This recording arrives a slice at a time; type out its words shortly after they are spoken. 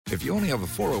If you only have a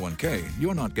 401k,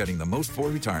 you're not getting the most for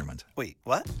retirement. Wait,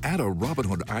 what? Add a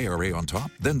Robinhood IRA on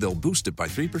top, then they'll boost it by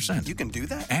 3%. You can do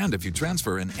that? And if you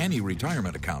transfer in any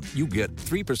retirement account, you get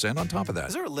 3% on top of that.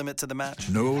 Is there a limit to the match?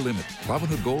 No limit.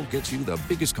 Robinhood Gold gets you the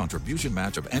biggest contribution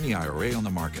match of any IRA on the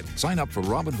market. Sign up for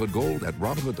Robinhood Gold at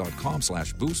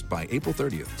Robinhood.com/boost by April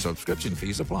 30th. Subscription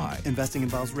fees apply. Investing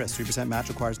involves risk. 3% match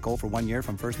requires gold for 1 year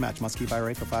from first match. Must keep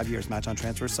IRA for 5 years. Match on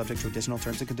transfers subject to additional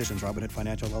terms and conditions. Robinhood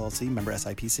Financial LLC, member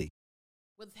SIPC.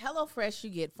 With HelloFresh, you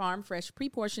get farm-fresh,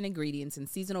 pre-portioned ingredients and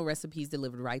seasonal recipes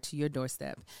delivered right to your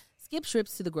doorstep. Skip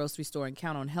trips to the grocery store and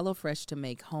count on HelloFresh to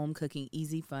make home cooking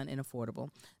easy, fun, and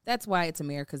affordable. That's why it's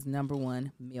America's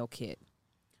 #1 meal kit.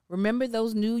 Remember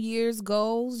those New Year's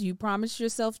goals you promised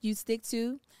yourself you'd stick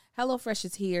to? HelloFresh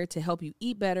is here to help you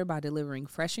eat better by delivering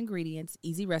fresh ingredients,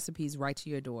 easy recipes right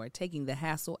to your door, taking the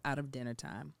hassle out of dinner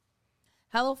time.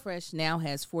 HelloFresh now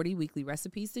has 40 weekly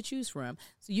recipes to choose from,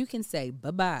 so you can say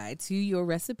bye-bye to your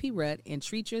recipe rut and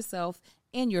treat yourself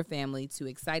and your family to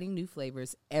exciting new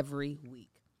flavors every week.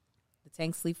 The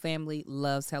Tank Sleep family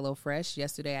loves HelloFresh.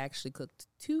 Yesterday, I actually cooked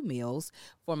 2 meals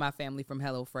for my family from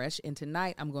HelloFresh, and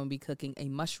tonight I'm going to be cooking a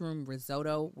mushroom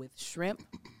risotto with shrimp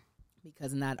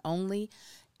because not only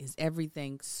is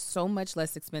everything so much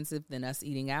less expensive than us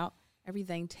eating out,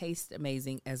 everything tastes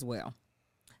amazing as well.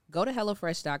 Go to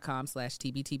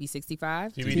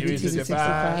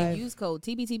HelloFresh.com/TBTB65 and use code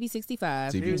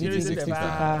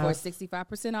TBTB65 for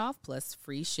 65% off plus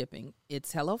free shipping.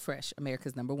 It's HelloFresh,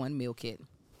 America's #1 meal kit.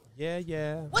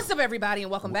 Yeah. What's up, everybody,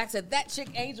 and welcome back to That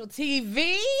Chick Angel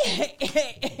TV.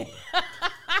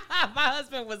 My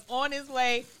husband was on his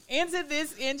way into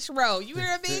this intro. You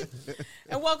hear me?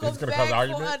 And welcome back for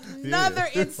another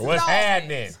installment. What's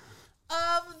happening?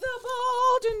 Of the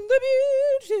Bold and the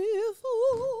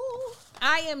Beautiful.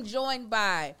 I am joined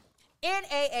by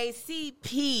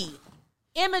NAACP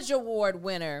Image Award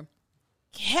winner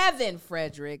Kevin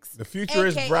Fredericks. The future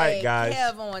is bright, guys.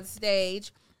 Kev on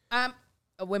stage.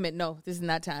 Women, no, this is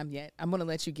not time yet. I'm going to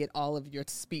let you get all of your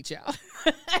speech out.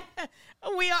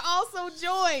 We are also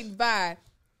joined by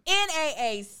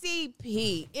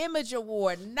NAACP Image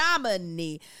Award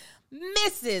nominee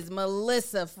Mrs.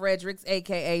 Melissa Fredericks,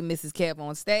 a.k.a. Mrs. Kev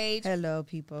on stage. Hello,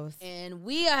 peoples. And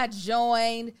we are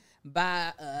joined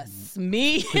by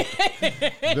me.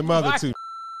 The mother, too.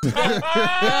 The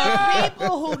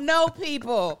people who know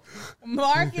people.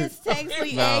 Marcus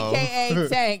Tanksley, a.k.a.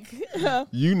 Tank.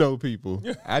 You know people.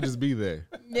 I just be there.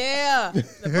 Yeah.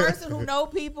 The person who know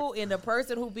people and the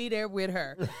person who be there with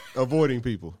her. Avoiding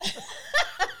people.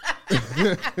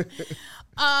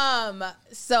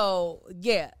 So,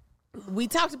 yeah. We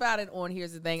talked about it on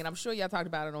Here's the Thing, and I'm sure y'all talked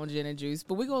about it on Gin and Juice,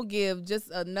 but we're going to give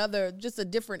just a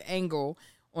different angle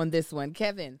on this one.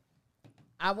 Kevin,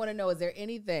 I want to know, is there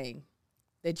anything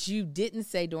that you didn't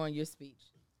say during your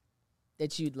speech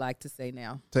that you'd like to say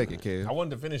now? Take it, Kev. I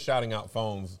wanted to finish shouting out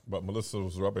phones, but Melissa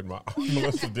was rubbing my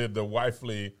Melissa did the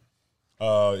wifely,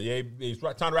 it's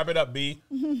time to wrap it up, B.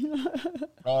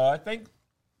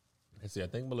 I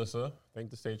think Melissa, thank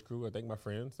the stage crew, I thank my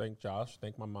friends, thank Josh,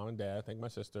 thank my mom and dad, thank my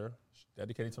sister,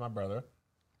 dedicated to my brother.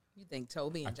 You think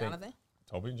Toby and Jonathan?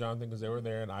 Toby and Jonathan, because they were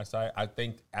there, and I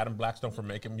thanked Adam Blackstone for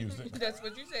making music. That's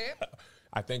what you said.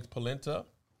 I thanked Polenta.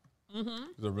 It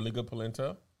was a really good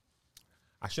polenta.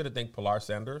 I should have thanked Pilar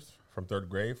Sanders from 3rd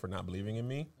grade for not believing in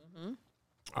me.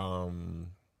 That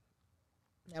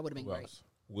would have been great. Else?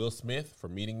 Will Smith for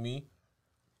meeting me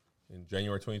in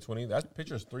January 2020. That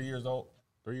picture's 3 years old.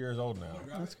 3 years old now.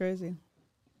 That's crazy.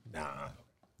 Nah.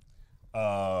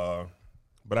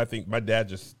 But I think my dad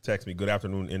just texted me, "Good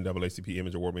afternoon, NAACP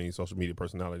Image Award winning social media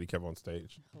personality, Kev on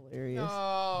stage." Hilarious.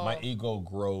 Oh. My ego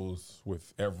grows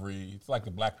with it's like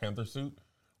the Black Panther suit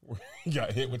where he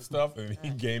got hit with stuff and he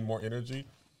gained more energy.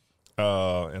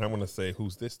 And I want to say,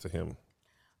 who's this to him?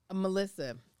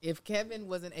 Melissa, if Kevin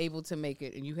wasn't able to make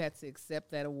it and you had to accept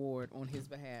that award on his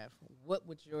behalf, what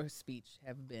would your speech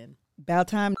have been? About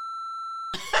time.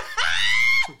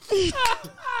 She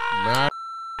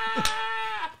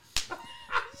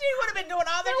would have been doing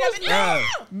all that.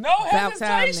 No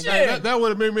hesitation. That would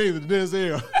have been me, the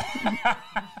Denzel.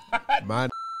 My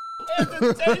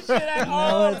hesitation at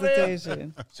all. No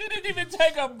hesitation. She didn't even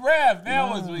take a breath. That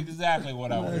was exactly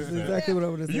what I would have said. Exactly what I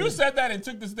would have said. You said that and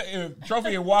took the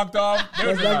trophy and walked off.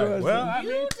 You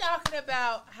talking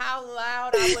about how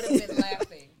loud I would have been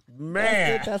laughing.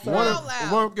 Man. That's one of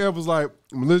Kev was like,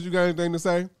 "Melissa, you got anything to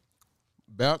say?"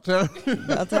 About time.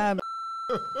 About time.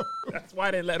 That's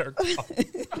why they let her go.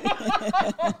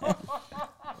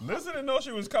 Melissa didn't know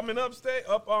she was coming up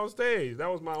on stage. That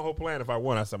was my whole plan. If I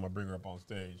won, I said I'm going to bring her up on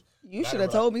stage. You should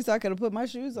have told me so I could have put my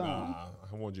shoes on.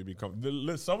 I want you to be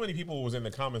comfortable. So many people was in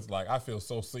the comments like, I feel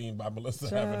so seen by Melissa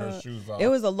having her shoes on. It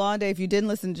was a long day. If you didn't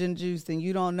listen to Gin Juice, then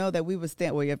you don't know that we was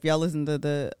standing. Well, if y'all listen to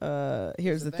the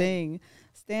Here's the thing,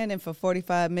 standing for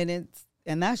 45 minutes,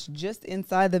 and that's just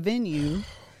inside the venue.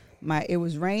 It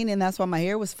was raining. That's why my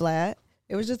hair was flat.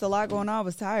 It was just a lot going on. I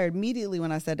was tired. Immediately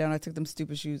when I sat down, I took them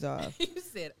stupid shoes off. You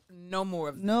said no more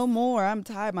of this. No more. I'm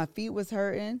tired. My feet was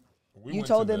hurting. You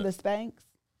told them the Spanx?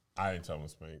 I didn't tell them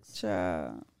Spanx.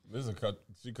 Child. This is a cut.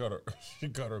 She cut her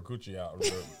coochie out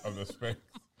of the Spanx.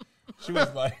 She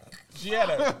was like, she had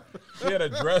a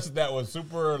dress that was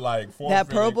super like form that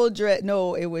purple dress.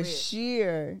 No, it was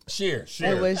sheer. Sheer.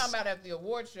 It was talking about at the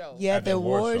award show. Yeah, at the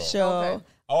award show. Okay.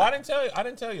 Oh, I didn't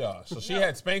tell y'all. So she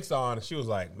had Spanx on, and she was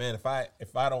like, "Man, if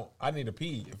I don't, I need to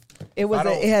pee." It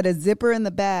had a zipper in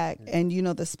the back, and you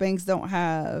know the Spanx don't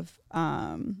have.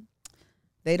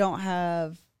 They don't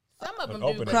have. Some of them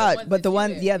Open do, crotch, but the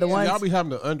one, ones. Y'all be having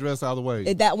to undress out of the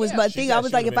way. That was my She thing. said I was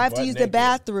she like, would've if I have been to use butt the naked.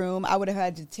 bathroom, I would have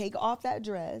had to take off that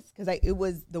dress because it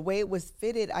was the way it was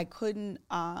fitted. I couldn't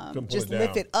pull just it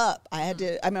lift down. it up. I had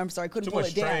to. I'm sorry, I couldn't Too pull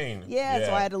much it down. strain. Yeah, so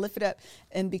Yeah. I had to lift it up,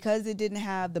 and because it didn't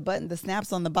have the button, the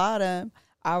snaps on the bottom,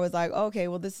 I was like, okay,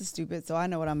 well, this is stupid. So I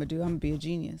know what I'm gonna do. I'm gonna be a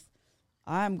genius.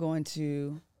 I'm going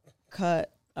to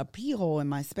cut a pee hole in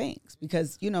my Spanx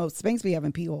because you know Spanx be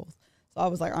having pee holes. So I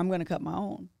was like, I'm gonna cut my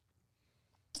own.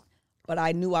 But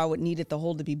I knew I would need it the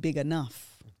hole to be big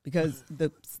enough because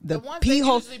the ones pee they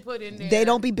holes usually put in there, they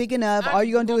don't be big enough. All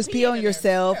you're gonna do is pee on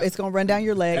yourself. It's gonna run down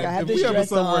your leg. I have if this we ever dress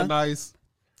somewhere on. nice,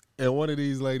 and one of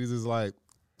these ladies is like,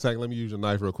 "Tank, let me use your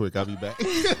knife real quick. I'll be back."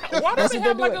 Why don't they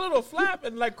have like a little flap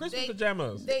and like Christmas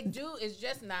pajamas? They do. It's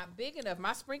just not big enough.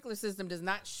 My sprinkler system does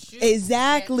not shoot.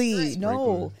 Exactly. that straight.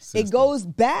 No, Sprinkler it goes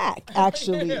back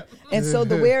actually, and so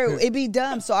the wear it be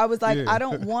dumb. So I was like, Yeah. I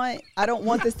don't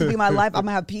want this to be my life. I'm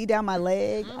gonna have pee down my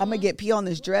leg. I'm gonna get pee on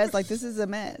this dress. Like this is a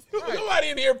mess. Nobody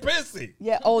in here pissy.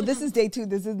 Yeah. Oh, this is day 2.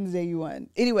 This isn't day 1.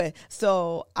 Anyway,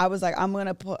 so I was like, I'm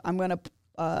gonna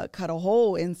cut a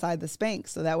hole inside the Spanx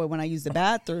so that way when I use the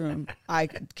bathroom, I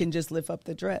can just lift up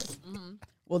the dress. Mm-hmm.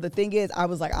 Well, the thing is, I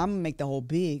was like, I'm gonna make the hole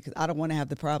big because I don't want to have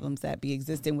the problems that be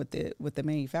existing with the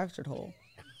manufactured hole.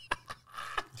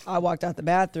 I walked out the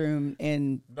bathroom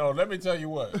and No, let me tell you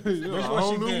what. This a is whole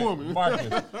what she new did. woman.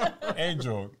 Marcus,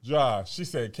 Angel, Josh. She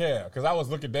said, "Kev," because I was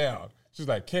looking down. She's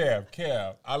like,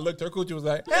 "Kev." I looked. Her coochie was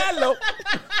like, "Hello."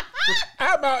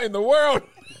 I'm out in the world.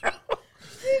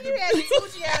 You had your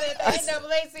coochie out at the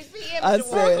NAACP I Image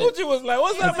said- Her Awards. coochie was like,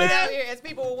 "What's You up, went out man?" here as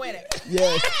people were winning.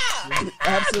 yes,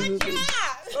 absolutely.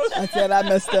 I said I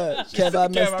messed up. Kev, I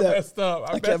messed Kev, I up. messed up.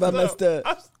 Kev, I messed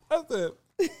up. I said,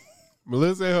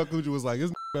 Melissa and her coochie was like,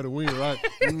 "This better win, right?"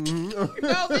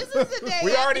 No, this is the day.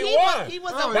 We already he won. He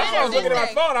was Oh, a that's why I was winner looking this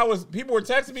at my day. phone. People were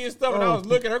texting me and stuff, and I was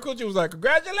looking. Her coochie was like,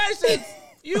 "Congratulations,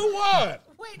 you won."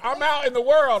 Wait, I'm out in the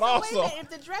world So wait a also. minute, if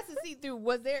the dress is see-through,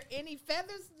 was there any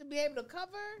feathers to be able to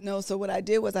cover? No, so what I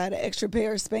did was I had an extra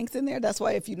pair of Spanx in there. That's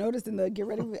why if you notice in the get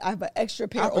ready, I have an extra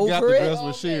pair I forgot over the it. dress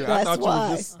was sheer. I That's thought why.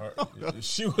 you was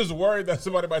just. She was worried that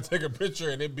somebody might take a picture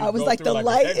and it'd be. I was go like, through the like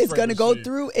light an is X-ray going to go machine.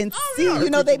 through and see. yeah.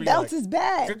 You know, they Be bounce like, his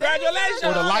back. Congratulations!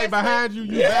 Or the light behind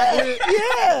you, back with.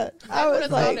 Yeah, I was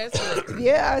would've like, thought that's good.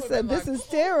 yeah, I would've said, been this like, is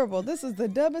terrible. This is the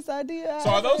dumbest idea. So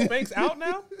are those Spanx out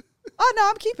now? Oh no,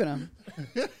 I'm keeping them.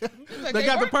 They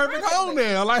got the perfect hole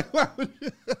now. Like, why would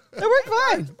you- They work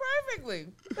fine. Perfectly.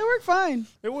 They work fine.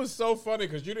 It was so funny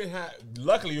because you didn't have.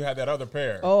 Luckily, you had that other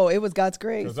pair. Oh, it was God's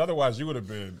grace. Because otherwise, you would have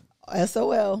been.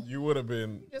 SOL. You would have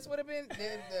been. Just would have been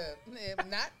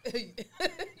not. You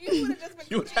would have just been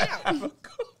You would coochie have. out.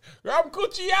 I'm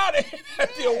coochie out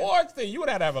at the awards thing. You would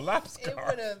have to have a lap It scar.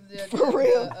 would have. For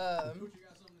real.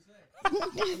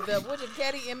 The Woodard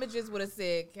Caddy images would have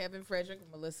said Kevin Frederick,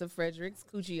 Melissa Fredericks,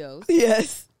 Coochios.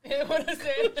 Yes. It would have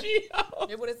said.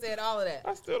 It would have said all of that.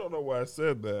 I still don't know why I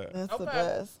said that. That's the Okay.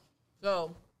 best.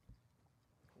 So,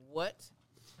 what?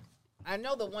 I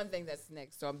know the one thing that's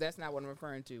next, so that's not what I'm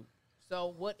referring to.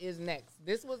 So, what is next?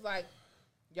 This was like,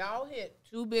 y'all hit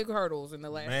 2 big hurdles in the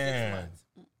last 6 months.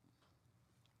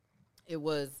 It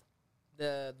was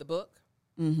the book,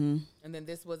 Mm-hmm. and then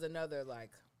this was another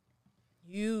like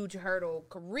huge hurdle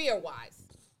career-wise.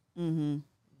 Mm-hmm.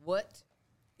 What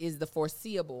is the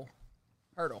foreseeable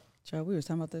hurdle? Child, we were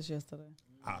talking about this yesterday.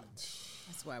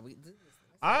 That's why we.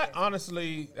 I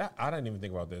honestly, I didn't even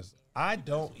think about this. I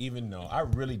don't even know. I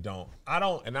really don't. I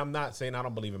don't, and I'm not saying I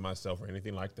don't believe in myself or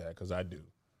anything like that because I do.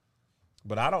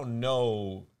 But I don't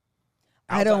know.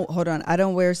 I don't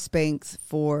wear Spanx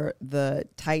for the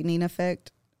tightening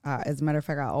effect. As a matter of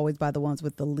fact, I always buy the ones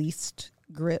with the least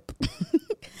grip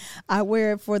I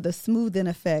wear it for the smoothing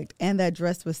effect, and that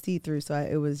dress was see-through, so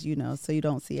it was, so you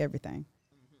don't see everything.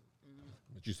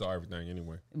 But you saw everything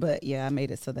anyway. But yeah, I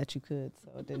made it so that you could,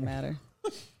 so it didn't matter.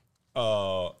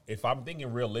 If I'm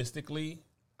thinking realistically,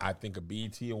 I think a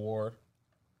BET award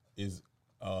is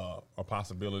a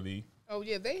possibility. Oh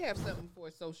yeah, they have something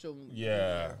for social.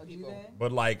 Yeah, People.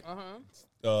 but like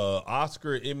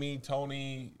Oscar, Emmy,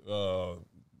 Tony,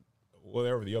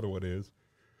 whatever the other one is,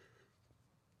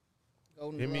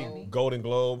 Golden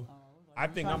Globe. I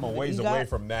think I'm a ways away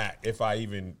from that if I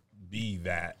even be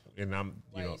that. And I'm,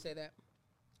 Why do you say that?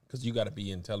 Because you got to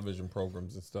be in television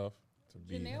programs and stuff to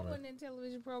be. Janelle wasn't in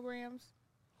television programs.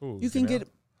 Who? You can get.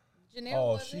 Janelle Oh,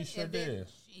 wasn't, she sure and then did.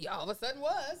 She all of a sudden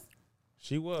was.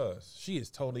 She was. She is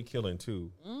totally killing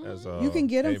too. As You can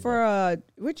get them Ava. for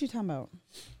what you talking about?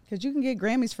 Because you can get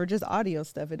Grammys for just audio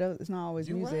stuff. It's not always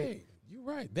You're music. right. You're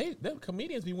right. Them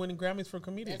comedians be winning Grammys for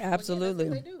comedians. Absolutely.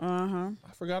 That's what they do.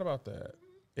 I forgot about that.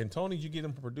 And Tony, you get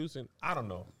them for producing. I don't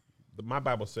know. My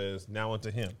Bible says, "Now unto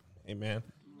him, amen,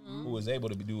 who is able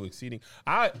to do exceeding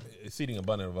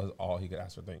abundant of all he could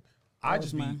ask for thing." I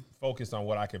just be focused on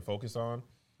what I can focus on.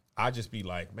 I just be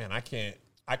like, man, I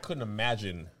couldn't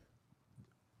imagine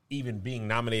even being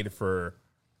nominated for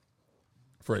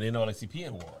an NAACP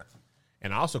award.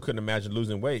 And I also couldn't imagine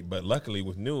losing weight. But luckily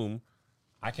with Noom,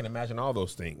 I can imagine all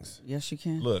those things. Yes, you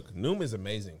can. Look, Noom is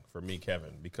amazing for me,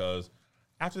 Kevin, because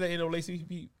after the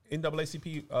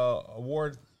NAACP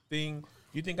award thing,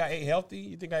 you think I ate healthy?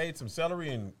 You think I ate some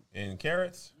celery and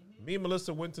carrots? Me and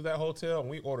Melissa went to that hotel and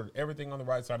we ordered everything on the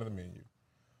right side of the menu.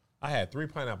 I had 3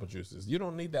 pineapple juices. You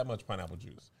don't need that much pineapple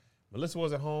juice. Melissa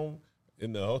was at home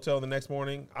in the hotel the next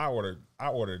morning. I ordered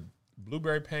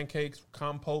blueberry pancakes,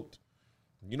 compote.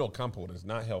 You know compote is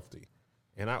not healthy.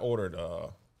 And I ordered a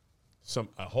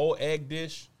whole egg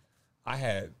dish. I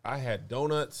had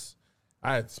donuts.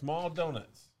 I had small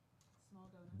donuts.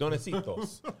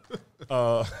 Donacitos.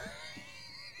 I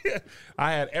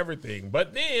had everything.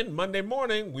 But then Monday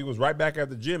morning, we was right back at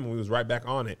the gym and we was right back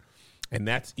on it. And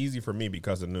that's easy for me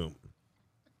because of Noom.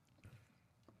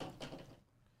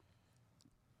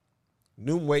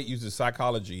 Noom Weight uses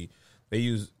psychology.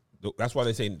 That's why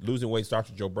they say losing weight starts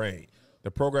with your brain.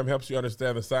 The program helps you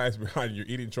understand the science behind your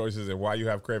eating choices and why you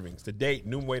have cravings. To date,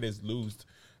 Noom Weight has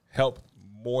helped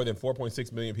more than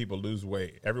 4.6 million people lose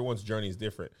weight. Everyone's journey is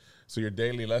different, so your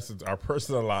daily lessons are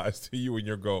personalized to you and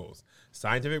your goals.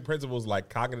 Scientific principles like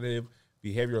cognitive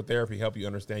behavioral therapy help you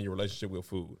understand your relationship with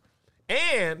food.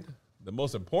 And the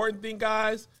most important thing,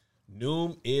 guys,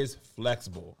 Noom is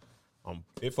flexible.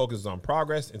 It focuses on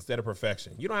progress instead of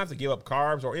perfection. You don't have to give up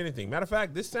carbs or anything. Matter of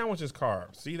fact, this sandwich is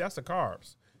carbs. See, that's the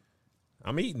carbs.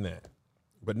 I'm eating that.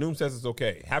 But Noom says it's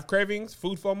okay. Have cravings,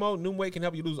 food FOMO? Noom Weight can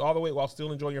help you lose all the weight while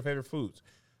still enjoying your favorite foods.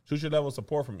 Choose your level of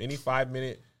support from any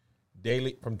 5-minute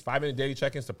daily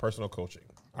check-ins to personal coaching.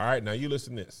 All right, now you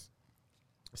listen to this.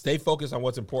 Stay focused on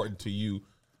what's important to you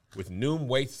with Noom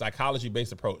Weight's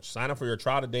psychology-based approach. Sign up for your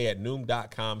trial today at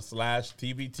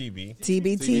Noom.com/TBTB.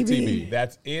 TBTB.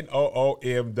 That's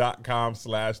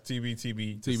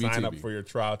NOOM.com/TBTB. Sign up for your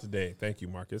trial today. Thank you,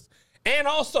 Marcus. And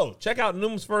also, check out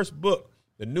Noom's first book,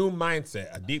 The Noom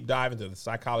Mindset, a deep dive into the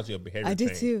psychology of behavior I did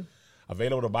change. too.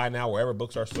 Available to buy now wherever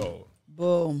books are sold.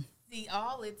 Boom. See,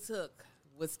 all it took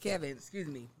was Kevin,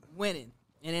 winning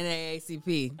an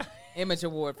NAACP Image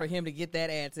Award for him to get that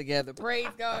ad together. Praise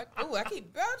God. Ooh, I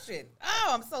keep belching. Oh,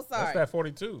 I'm so sorry. That's that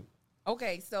 42.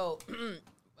 Okay, so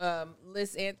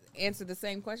let's answer the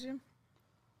same question.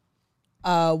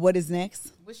 What is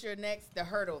next? What's your the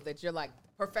hurdle that you're like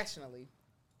professionally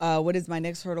What is my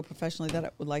next hurdle professionally that I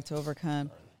would like to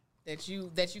overcome? that you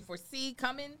foresee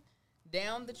coming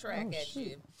down the track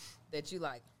you that you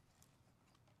like?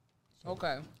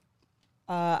 Okay.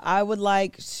 I would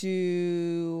like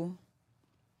to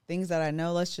things that I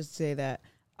know. Let's just say that.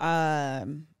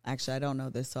 Actually, I don't know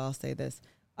this, so I'll say this.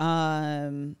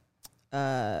 Either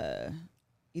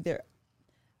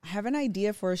I have an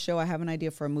idea for a show, I have an idea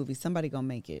for a movie. Somebody gonna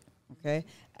make it, okay?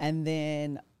 And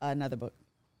then another book.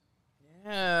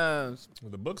 Yes. Well,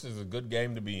 the books is a good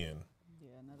game to be in. Yeah,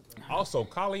 another book. Also,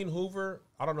 Colleen Hoover,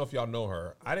 I don't know if y'all know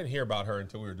her. I didn't hear about her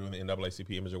until we were doing the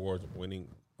NAACP Image Awards winning.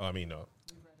 New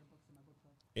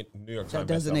York Times. That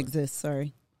doesn't exist,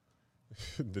 sorry.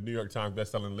 The New York Times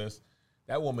bestselling list.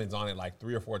 That woman's on it like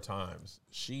 3 or 4 times.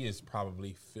 She is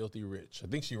probably filthy rich. I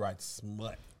think she writes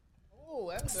smut. Ooh,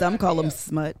 that's a good Some call idea. them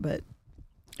smut, but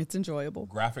it's enjoyable.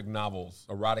 Graphic novels,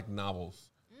 erotic novels.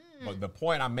 But the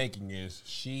point I'm making is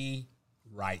she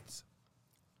writes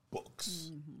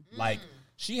books. Like,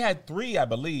 she had 3, I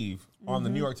believe, on the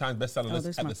New York Times bestselling list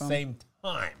there's at my the phone. same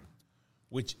time,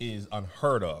 which is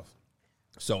unheard of.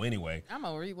 So anyway, I'm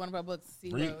gonna read one of our books to see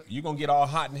what. you're gonna get all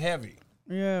hot and heavy.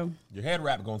 Yeah. Your head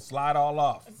wrap gonna slide all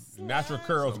off. Your natural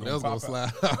curls That was gonna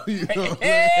gonna pop out. slide out. You know?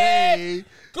 Hey,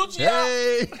 Gucci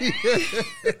Hey.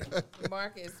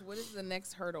 Marcus, what is the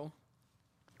next hurdle?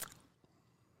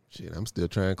 Shit, I'm still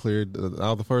trying to clear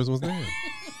all the first ones down.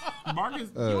 Marcus,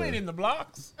 you ain't in the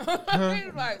blocks.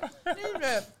 He's like,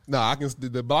 No, I can.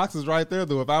 The box is right there.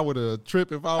 Though, if I would have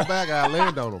tripped and fall back, I'd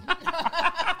land on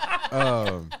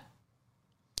them.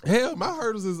 Hell, my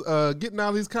hurdles is getting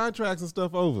all these contracts and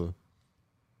stuff over.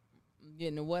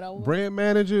 getting what over? Brand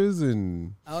managers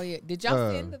and. Oh yeah, did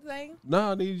y'all send the thing?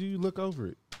 No, I need you to look over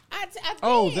it. I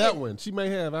Oh, did. that one. She may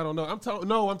have. I don't know. I'm talking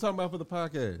about for the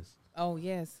podcast. Oh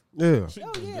yes. Yeah.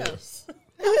 Oh yeah.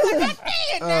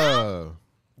 Yes.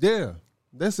 Yeah.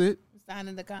 That's it.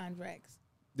 Signing the contracts.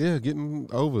 Yeah, getting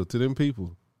over to them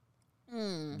people.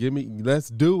 Let's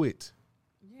do it.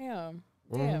 Yeah.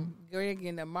 Yeah. Greg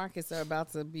and Marcus are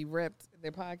about to be repped.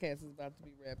 Their podcast is about to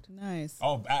be repped. Nice.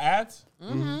 Oh, ads?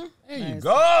 Mm-hmm. There you Nice.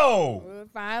 go. We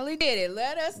finally did it.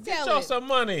 Let us Get tell y'all it. some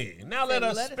money. Now let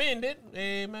us let it- spend it.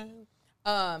 Amen.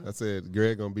 I said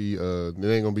Greg gonna be it ain't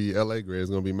gonna be LA Greg,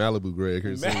 it's gonna be Malibu Greg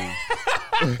here soon.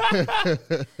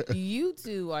 You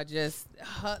two are just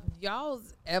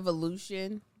y'all's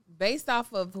evolution based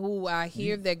off of who I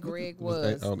hear that Greg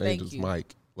was. on Thank Angel's you.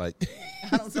 mic. Like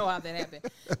I don't know how that happened.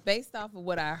 Based off of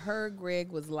what I heard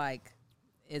Greg was like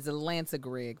is Atlanta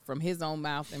Greg from his own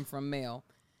mouth and from Mel.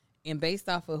 And based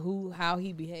off of how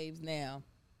he behaves now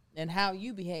and how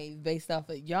you behave based off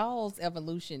of y'all's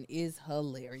evolution is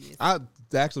hilarious. I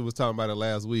actually was talking about it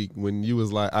last week when you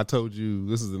was like, I told you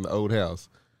this is in the old house.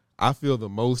 I feel the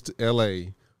most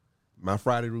LA. My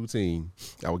Friday routine,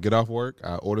 I would get off work,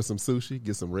 I order some sushi,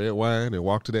 get some red wine, and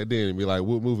walk to that den and be like,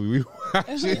 "What movie we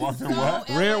watching?" Walk to what?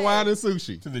 Red wine and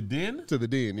sushi To the den? to the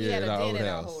den. He Yeah, had at a our den old at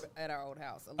house. our old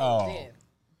house, a little Oh. den.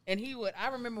 And he would, I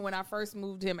remember when I first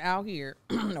moved him out here,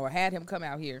 or had him come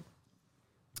out here.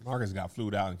 Marcus got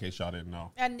flued out in case y'all didn't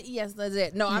know. And yes, that's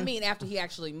it. No, I mean after he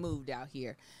actually moved out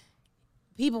here.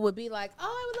 People would be like, "Oh,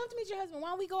 I would love to meet your husband. Why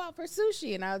don't we go out for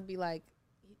sushi?" And I would be like,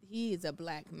 he is a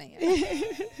black man.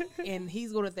 And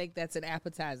he's going to think that's an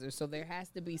appetizer. So there has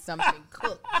to be something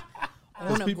cooked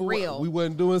on a People, grill. we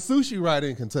wasn't doing sushi right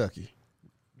in Kentucky.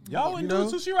 Y'all wouldn't know?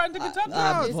 do sushi right into Kentucky?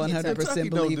 I This 100% Kentucky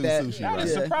don't believe do that. sushi That right.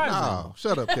 is surprising. Oh,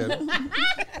 shut up, Kevin.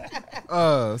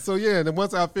 So yeah, then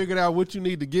once I figured out what you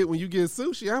need to get when you get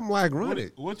sushi, I'm like, run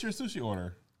it. What's your sushi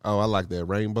order? Oh, I like that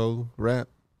rainbow wrap.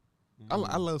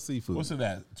 I love seafood. What's in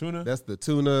that? Tuna? That's the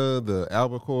tuna, the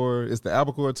albacore. It's the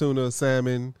albacore tuna,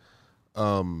 salmon,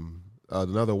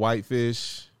 another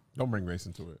whitefish. Don't bring race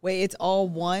into it. Wait, it's all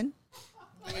one?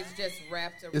 It's just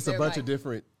wrapped around. It's a bunch of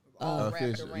different wrapped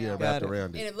fish. around. Yeah, Got wrapped it. around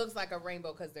And it. it looks like a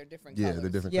rainbow because they're different Yeah, colors. the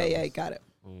different. Yeah, colors. yeah, got it.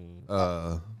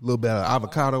 Little bit of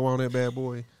avocado on that bad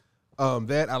boy.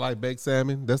 That I like baked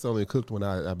salmon. That's only cooked when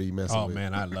I be messing Oh, with.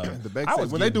 man, I love it. The baked I salmon.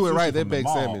 was When they getting do it sushi right, that from the baked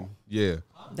mall. salmon. Yeah.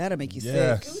 That'll make you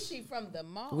Yes. sick. Sushi from the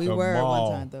mall. We The were at mall.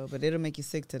 one time, though, but it'll make you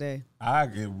sick today.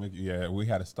 We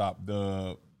had to stop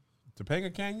the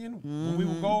Topanga Canyon when we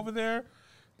would go over there.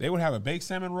 They would have a baked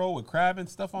salmon roll with crab and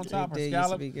stuff on top or did used to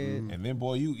scallop. be good. And then,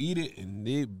 boy, you eat it and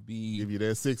it be Give you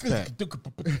that 6-pack.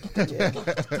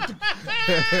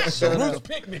 Bruce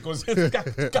Picnic was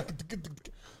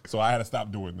so I had to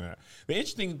stop doing that. The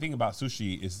interesting thing about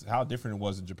sushi is how different it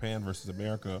was in Japan versus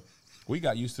America. We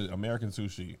got used to American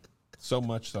sushi so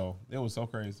much so. It was so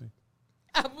crazy.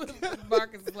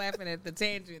 Marcus is laughing at the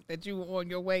tangent that you were on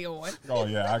your way on. Oh,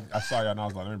 yeah. I saw y'all and I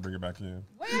was like, let me bring it back in.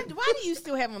 Why do you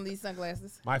still have on these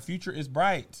sunglasses? My future is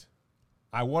bright.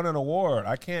 I won an award.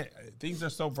 I can't. Things are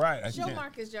so bright. I Show can't.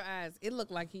 Marcus your eyes. It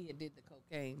looked like he had did the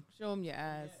cocaine. Show him your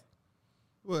eyes.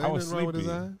 Well, I ain't was nothing wrong with his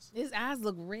sleepy. eyes. His eyes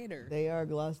look redder. They are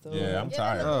glossed over. Yeah, I'm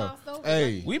tired. they look glossed over.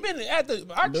 Hey, We've been at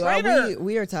our No, trainer.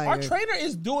 we are tired. Our trainer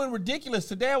is doing ridiculous.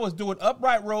 Today I was doing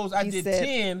upright rows. I He did said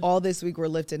 10. all this week we're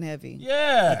lifting heavy.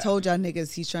 Yeah. I told y'all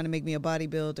niggas he's trying to make me a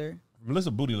bodybuilder.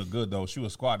 Melissa booty looked good though. She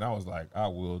was squatting. I was like, I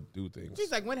will do things.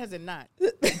 She's like, when has it not?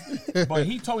 But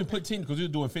he told me put 10 because he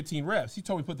was doing 15 reps. He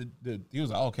told me put he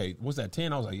was like, okay, what's that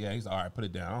 10? I was like, yeah. He's like, all right, put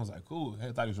it down. I was like, cool.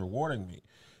 I thought he was rewarding me.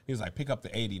 He was like, pick up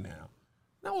the 80 now.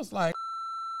 And I was like,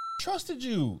 trusted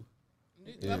you.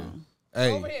 yeah.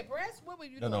 Hey, Overhead press? What were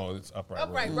you doing? No, it's upright.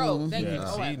 Upright row. row. Thank you. Yeah.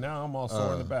 All See, right. now I'm all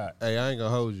sore in the back. hey, I ain't gonna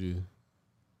hold you.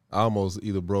 I almost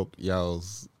either broke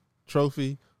y'all's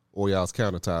trophy or y'all's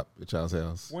countertop at y'all's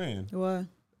house. When?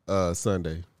 What?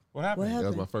 Sunday. What happened? What That was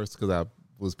happened? my first because I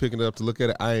was picking it up to look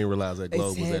at it. I ain't realize that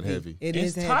globe was that heavy. It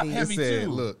It's is top heavy. It heavy. said,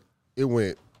 too. look, it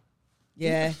went.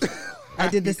 Yeah. I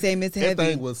did the same. It's That heavy.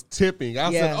 thing was tipping.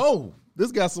 I Yeah. said, oh,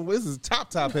 This got some. This is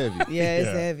top heavy. Yeah, it's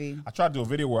heavy. I tried to do a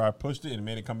video where I pushed it and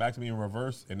made it come back to me in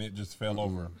reverse, and it just fell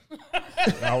over.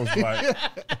 And I was like,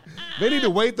 They need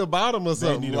to weight the bottom or they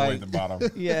something. need to weigh the bottom.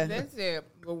 Yeah. That's it.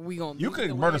 We gonna. You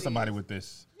could murder somebody with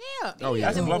this. Yeah. Oh, yeah.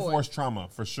 That's either blunt or. force trauma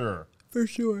for sure. For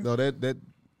sure. No, that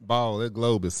ball, that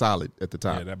globe is solid at the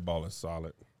top. Yeah, that ball is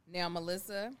solid. Now,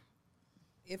 Melissa,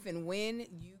 if and when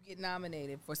you get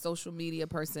nominated for social media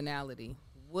personality,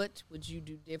 what would you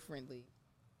do differently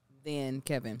than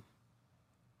Kevin?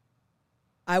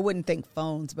 I wouldn't think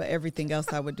phones, but everything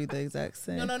else I would do the exact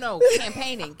same. No.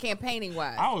 Campaigning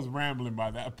wise. I was rambling by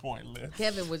that point, Liz.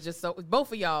 Kevin was just so.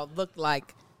 Both of y'all looked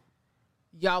like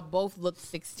y'all both looked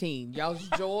 16. Y'all's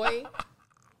joy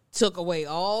took away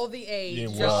all the age. It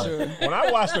was. When I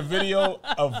watched a video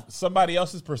of somebody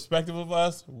else's perspective of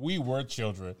us, we were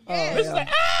children. It's like,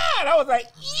 and I was like,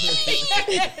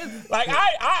 yes. Like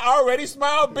I already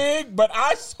smiled big, but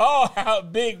I saw how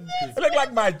big it looked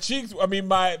like my cheeks. I mean,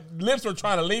 my lips were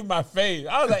trying to leave my face.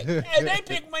 I was like, hey, they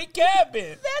picked my Kevin.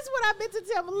 That's what I meant to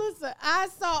tell Melissa. I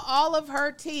saw all of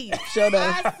her teeth. Shut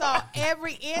up. I saw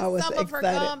every I was some of her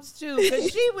excited. gums too, because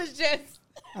she was just.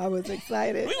 I was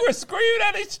excited. We were screaming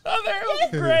at each other.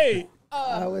 It was great.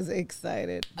 I was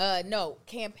excited. No,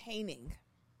 campaigning.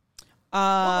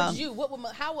 What would you?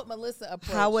 How would Melissa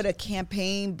approach? How would a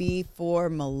campaign be for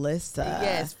Melissa?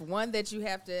 Yes, one that you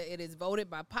have to. It is voted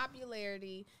by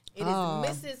popularity. It is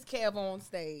Mrs. Kev on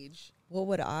stage. What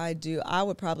would I do? I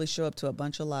would probably show up to a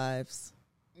bunch of lives.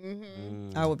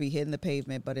 Mm-hmm. I would be hitting the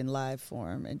pavement, but in live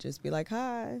form, and just be like,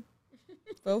 "Hi,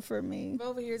 vote for me."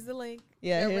 Vote for here's the link.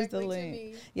 Yeah, here's the Directly to link.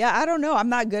 me. Yeah, I don't know. I'm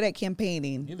not good at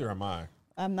campaigning. Neither am I.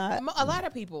 I'm not. A lot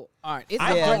of people aren't. It's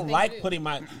I a hard don't thing like to do. putting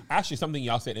my. Actually, something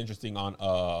y'all said interesting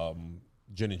on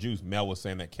Gin and Juice. Mel was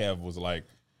saying that Kev was like,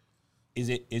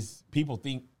 is people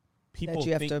think you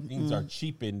have to- things are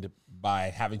cheapened by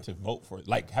having to vote for,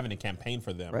 like having to campaign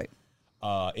for them. Right.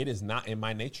 It is not in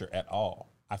my nature at all.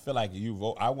 I feel like you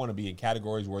vote. I want to be in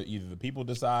categories where either the people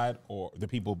decide or the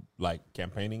people like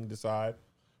campaigning decide.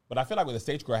 But I feel like with a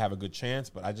stage crew, I have a good chance.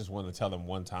 But I just want to tell them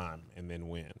one time and then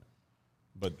win.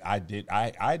 But I did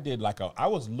I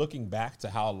was looking back to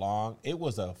how long it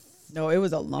was No, it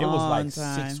was a long time. It was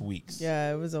like 6 weeks.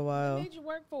 Yeah, it was a while. Made you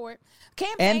work for it.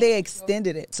 Campaign. And they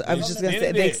extended it. So I was just going to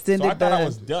say, they it. extended So I thought I the-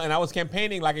 was done. And I was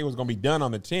campaigning like it was going to be done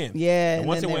on the 10th. Yeah, And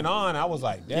once it and then went on, I was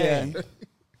like, dang. Yeah.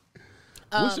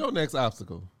 What's your next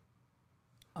obstacle?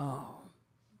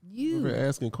 You. We're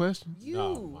asking questions. You.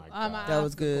 Oh, my are God. my That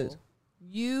was obstacle. good.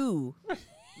 You.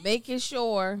 Making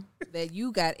sure that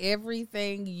you got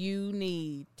everything you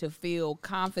need to feel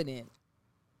confident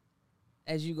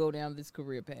as you go down this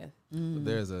career path.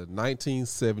 There's a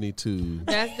 1972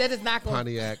 That is not going to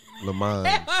Pontiac Le Mans.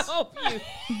 help you.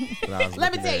 that I was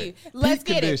Let me looking tell at. you. Let's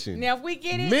Peak get condition. it. Now, if we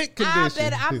get it, Mint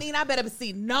condition. I better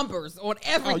see numbers on Oh,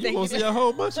 everything. you gonna see a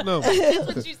whole bunch of numbers.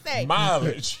 That's what you say.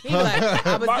 Mileage. He be like,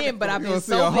 I was in, but I've You been gonna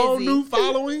see so a whole busy. new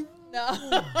following.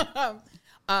 No.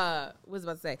 What was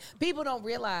I about to say? People don't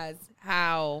realize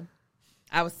how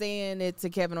I was saying it to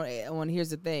Kevin on Here's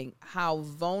the Thing, how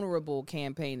vulnerable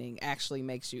campaigning actually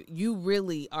makes you. You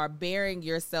really are bearing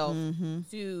yourself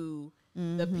to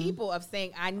the people of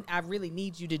saying, I really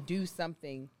need you to do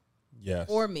something Yes.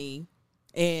 for me.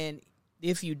 And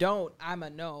if you don't, I'm a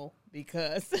no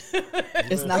because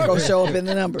It's not going to show up in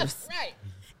the numbers. right.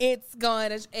 It's going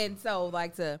to, and so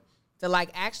like to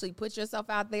like actually put yourself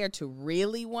out there to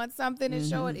really want something and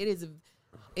show it.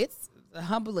 It's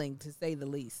humbling to say the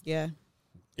least. Yeah.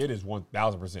 It is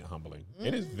 1,000% humbling.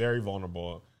 It is very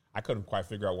vulnerable. I couldn't quite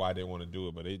figure out why I didn't want to do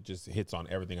it, but it just hits on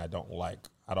everything I don't like.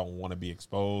 I don't want to be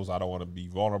exposed. I don't want to be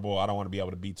vulnerable. I don't want to be able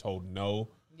to be told no.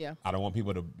 Yeah. I don't want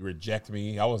people to reject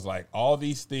me. I was like, all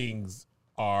these things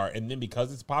are, and then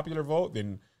because it's popular vote,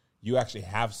 then you actually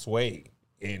have sway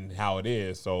in how it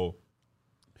is. So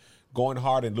going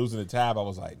hard and losing the tab, I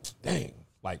was like, dang,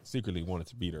 like secretly wanted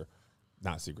to beat her.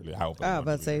 Not secretly. I hope. I was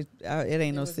about to say, it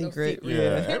ain't no was no secret. secret.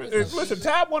 Yeah. Listen,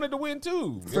 Tab wanted to win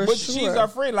too. For but she's sure. our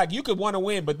friend. Like, you could want to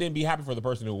win, but then be happy for the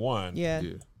person who won. Yeah.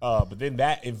 But then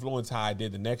that influenced how I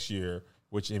did the next year,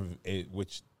 which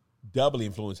doubly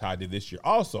influenced how I did this year.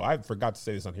 Also, I forgot to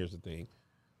say this on Here's the Thing.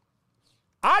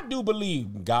 I do believe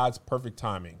in God's perfect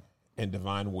timing and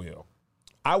divine will.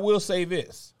 I will say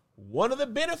this. One of the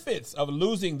benefits of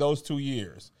losing those 2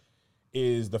 years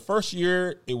is the first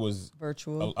year it was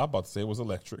Virtual. I'm about to say it was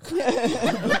electric.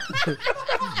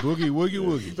 Boogie, woogie,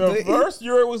 woogie. The first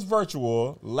year it was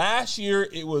virtual. Last year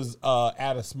it was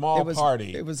at a small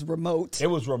party. It was remote. It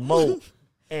was remote.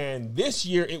 And this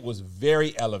year it was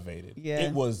very elevated. Yeah.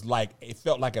 It was like it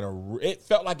felt like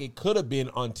it could have been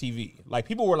on TV. Like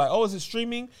people were like, "Oh, is it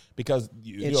streaming?" Because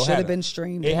It should have been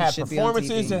streamed. It and had should be on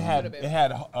performances. TV. It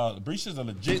had Brisha's a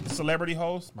legit celebrity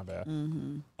host. My bad.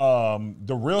 Mm-hmm.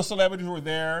 The real celebrities were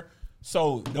there.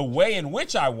 So the way in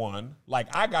which I won,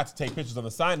 like I got to take pictures on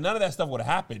the sign. None of that stuff would have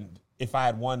happened if I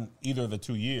had won either of the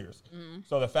 2 years.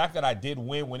 So the fact that I did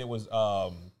win when it was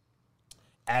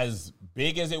as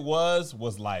big as it was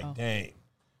like, dang,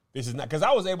 this is not, because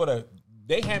I was able to,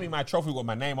 they hand me my trophy with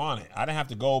my name on it. I didn't have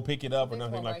to go pick it up or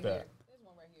nothing like that. There's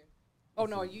one right here. Oh,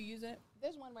 no, are you using it?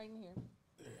 There's one right in here.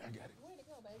 I got it. Where'd it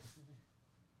go, babe?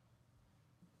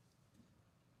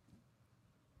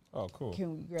 Oh, cool.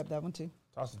 Can we grab that one too?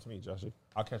 Toss it to me, Joshy.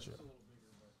 I'll catch it.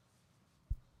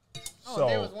 Oh,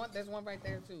 there was one. There's one right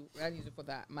there too. I use it for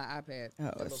my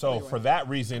iPad. So for that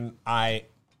reason, I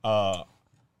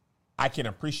can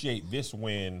appreciate this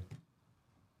win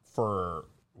for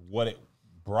what it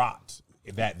brought.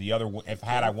 That the other one, if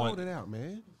had I won, Hold it out,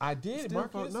 man. I did. Still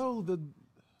Marcus. no, the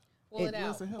Pull it out.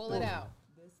 doesn't help Pull it us. out.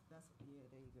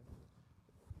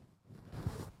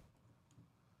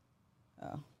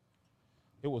 Oh,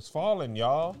 It was falling,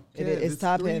 y'all. it's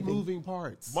top three heavy. moving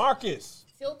parts. Marcus.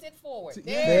 Tilt it forward.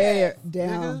 Yeah. There,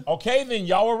 down. Okay, then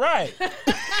y'all were right.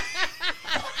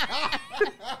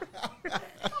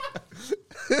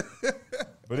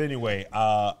 But anyway,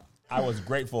 I was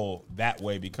grateful that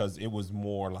way because it was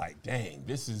more like, dang,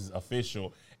 this is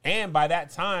official. And by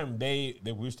that time, we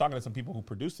was talking to some people who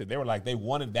produced it. They were like, they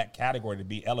wanted that category to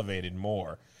be elevated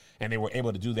more, and they were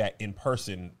able to do that in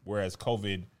person, whereas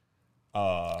COVID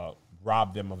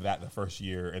robbed them of that the first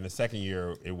year. And the second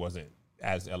year, it wasn't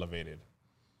as elevated.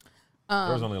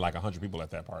 There was only like 100 people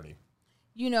at that party.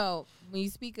 You know, when you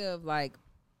speak of like,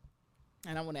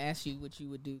 and I want to ask you what you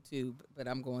would do too, but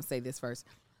I'm going to say this first.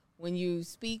 When you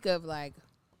speak of like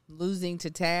losing to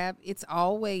Tab, it's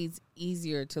always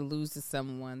easier to lose to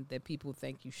someone that people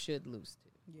think you should lose to.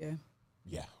 Yeah.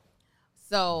 Yeah.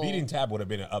 So Beating Tab would have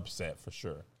been an upset for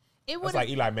sure. it It's would, like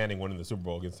Eli Manning winning the Super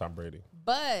Bowl against Tom Brady.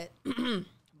 but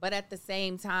but at the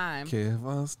same time, Kev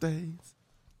on stage.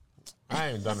 I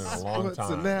ain't done it in a long What's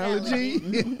time. analogy?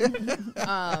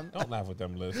 Don't laugh with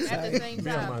them lists. at the same Be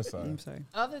on my time, side. I'm sorry.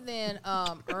 other than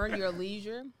Earn Your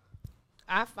Leisure,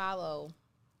 I follow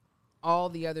all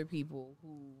the other people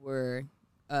who were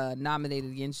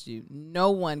nominated against you.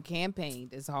 No one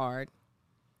campaigned as hard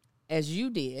as you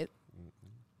did,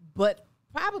 but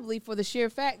probably for the sheer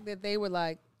fact that they were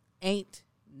like, ain't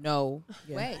no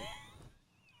way.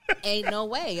 Ain't no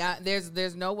way.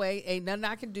 There's no way. Ain't nothing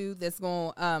I can do that's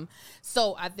going to.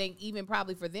 So I think even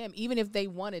probably for them, even if they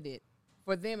wanted it,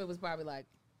 for them it was probably like,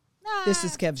 nah. This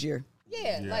is Kev's year.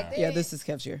 Yeah, like Yeah, this is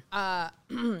Kev's year.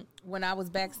 when I was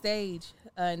backstage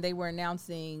and they were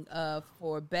announcing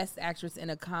for Best Actress in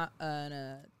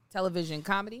a television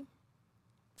comedy,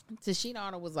 Tashina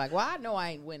Arnold was like, well, I know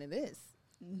I ain't winning this.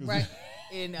 Right?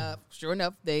 And sure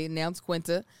enough, they announced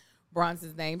Quinta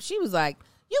Bronson's name. She was like,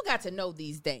 you got to know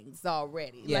these things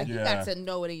already. Yeah. Like, you got to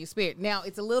know it in your spirit. Now,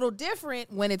 it's a little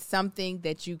different when it's something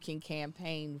that you can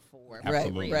campaign for.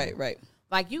 Absolutely. Right.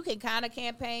 Like, you can kind of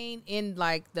campaign in,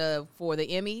 like, for the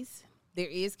Emmys. There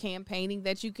is campaigning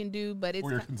that you can do, but it's...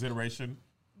 For your consideration.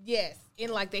 Yes.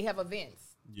 In, like, they have events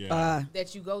Yeah.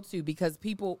 that you go to because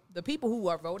the people who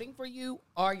are voting for you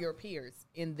are your peers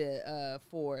in the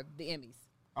for the Emmys.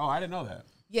 Oh, I didn't know that.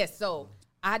 Yes, so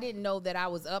I didn't know that I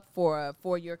was up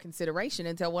for your consideration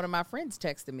until one of my friends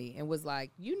texted me and was like,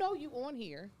 you on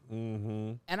here.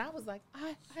 Mm-hmm. And I was like,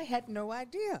 I had no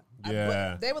idea.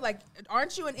 Yeah. They were like,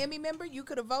 aren't you an Emmy member? You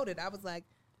could have voted. I was like,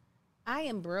 I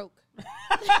am broke.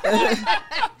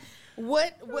 Where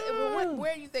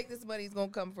do you think this money is going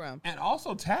to come from? And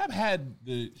also, Tab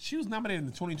she was nominated in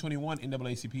the 2021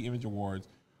 NAACP Image Awards.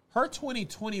 Her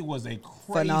 2020 was a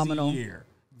crazy year.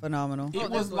 Phenomenal.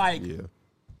 It was like... Yeah.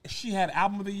 She had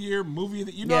album of the year, movie of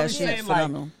the year. You know Yeah, what I'm she was saying? Like,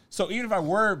 phenomenal. so even if I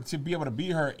were to be able to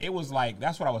beat her, it was like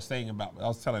that's what I was saying about. I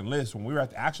was telling Liz when we were at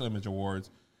the actual Image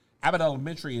Awards. Abbott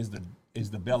Elementary is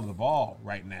the belle of the ball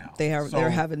right now.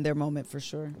 They're having their moment for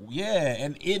sure. Yeah,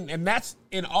 and that's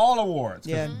in all awards.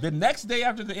 'Cause Yeah. The next day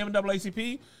after the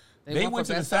NAACP, they won went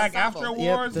for to the Best SAG Ensemble. After Yep,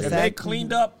 Awards the and SAG. they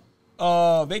cleaned up.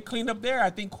 They cleaned up there. I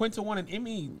think Quinta won an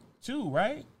Emmy too,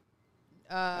 right?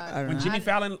 I don't When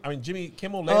know. Jimmy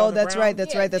Kimmel. Laid Oh, on the that's ground. right.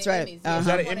 That's right. That's the right. Emmys. Uh-huh. Is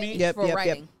that an Won Emmy? Yep, for yep,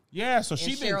 writing. yep. Yeah, so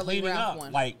she's been Cheryl Lee cleaning Ralph up,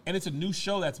 won. like, and it's a new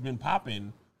show that's been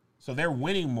popping, so they're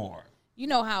winning more. You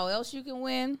know how else you can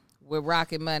win? With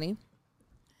Rocket Money.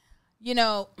 You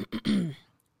know,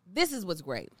 this is what's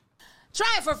great.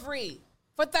 Try it for free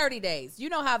for 30 days. You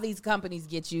know how these companies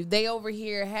get you. They over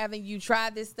here having you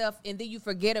try this stuff, and then you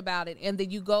forget about it, and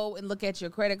then you go and look at your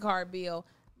credit card bill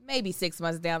maybe 6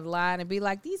 months down the line and be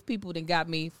like, these people done got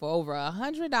me for over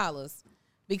 $100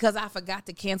 because I forgot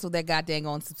to cancel that goddamn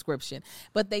on subscription.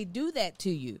 But they do that to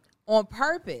you on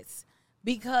purpose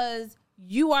because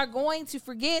you are going to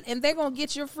forget, and they're going to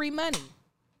get your free money.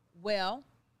 Well,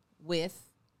 with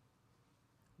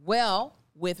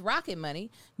Rocket Money,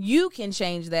 you can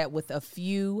change that with a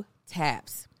few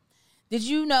taps. Did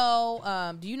you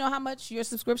know, do you know how much your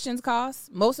subscriptions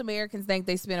cost? Most Americans think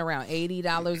they spend around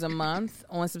 $80 a month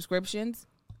on subscriptions.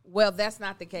 Well, that's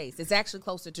not the case. It's actually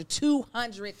closer to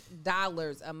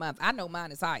 $200 a month. I know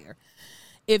mine is higher.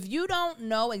 If you don't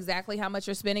know exactly how much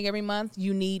you're spending every month,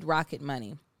 you need Rocket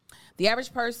Money. The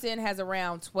average person has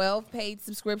around 12 paid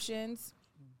subscriptions.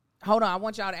 Hold on, I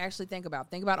want y'all to actually think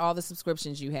about all the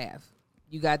subscriptions you have.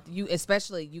 You got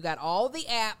all the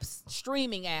apps,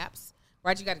 streaming apps,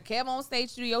 right? You got the Kev on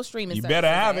Stage Studio streaming. You better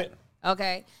have it.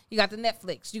 Okay. You got the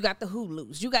Netflix. You got the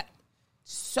Hulus. You got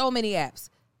so many apps.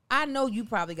 I know you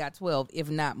probably got 12, if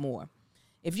not more.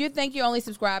 If you think you only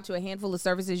subscribe to a handful of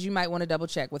services, you might want to double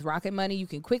check. With Rocket Money, you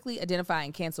can quickly identify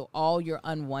and cancel all your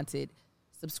unwanted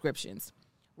subscriptions.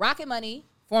 Rocket Money,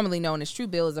 formerly known as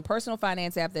Truebill, is a personal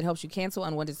finance app that helps you cancel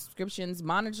unwanted subscriptions,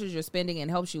 monitors your spending,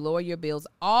 and helps you lower your bills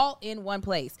all in one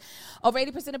place. Over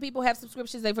 80% of people have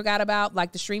subscriptions they forgot about,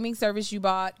 like the streaming service you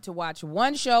bought to watch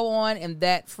one show on and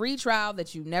that free trial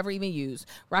that you never even used.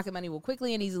 Rocket Money will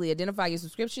quickly and easily identify your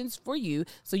subscriptions for you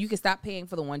so you can stop paying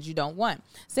for the ones you don't want.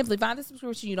 Simply find the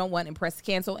subscription you don't want and press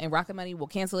cancel, and Rocket Money will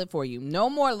cancel it for you. No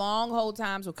more long hold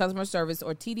times with customer service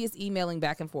or tedious emailing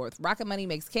back and forth. Rocket Money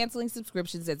makes canceling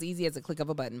subscriptions as easy as a click of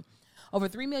a button. Over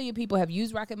 3 million people have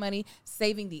used Rocket Money,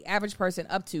 saving the average person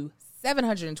up to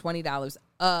 $720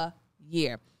 a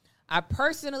year. I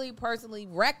personally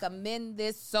recommend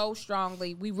this so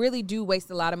strongly. We really do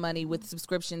waste a lot of money with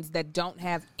subscriptions that don't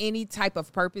have any type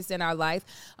of purpose in our life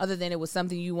other than it was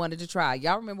something you wanted to try.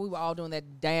 Y'all remember we were all doing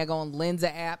that daggone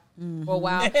Lenza app for a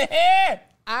while?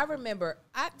 I remember,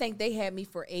 I think they had me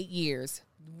for 8 years.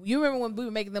 You remember when we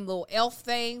were making them little elf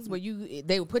things where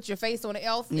they would put your face on an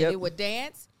elf and it would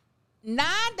dance? $9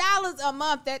 a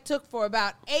month that took for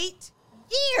about 8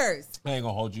 years. I ain't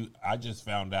gonna hold you. I just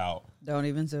found out. Don't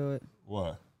even do it.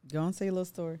 What? Go and say a little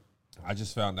story. I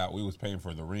just found out we was paying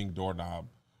for the Ring doorknob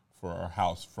for our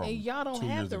house from and y'all don't 2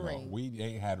 have years the ago. Ring. We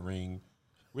ain't had Ring.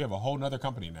 We have a whole nother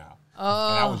company now. Oh.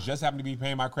 And I was just happened to be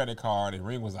paying my credit card, and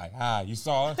Ring was like, you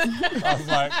saw us? I was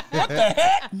like, what the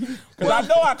heck? Because I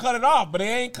know I cut it off, but it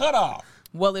ain't cut off.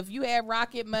 Well, if you had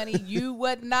Rocket Money, you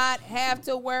would not have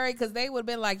to worry because they would have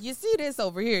been like, you see this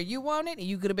over here, you want it? And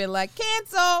you could have been like,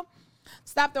 cancel.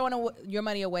 Stop throwing your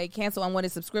money away. Cancel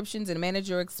unwanted subscriptions and manage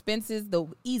your expenses the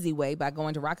easy way by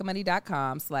going to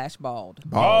rocketmoney.com/bald.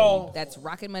 Bald. That's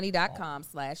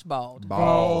rocketmoney.com/bald.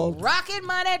 Bald.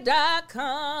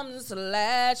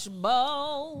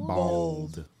 Rocketmoney.com/bald.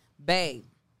 Bald. Babe,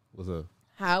 What's up?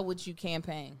 how would you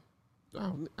campaign?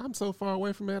 Oh, I'm so far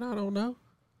away from that. I don't know.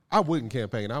 I wouldn't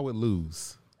campaign. I would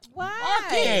lose. Why?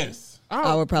 Marcus.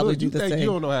 I would probably do you the think same. You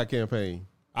don't know how to campaign.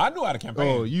 I knew how to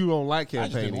campaign. Oh, you don't like I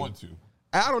just campaigning. didn't want to.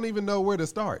 I don't even know where to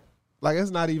start. Like,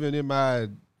 it's not even in my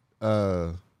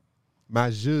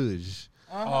judge,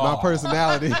 my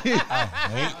personality. I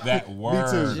hate that word.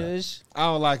 Me too. Zhuzh. I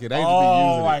don't like it. I used to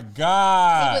Oh, be my using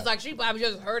God. It was like she probably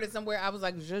just heard it somewhere. I was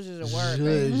like, zhuzh is a word. it.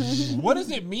 babe. Zhuzh. What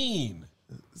does it mean?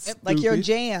 Like your Stupid.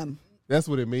 jam. That's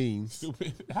what it means.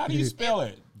 Stupid. How do you spell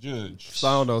it? Judge. So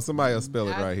I don't know. Somebody else spell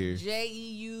it right here.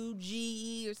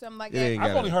 Jeuge or something like It that. ain't I've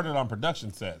got only it. heard it on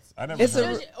production sets. I never It's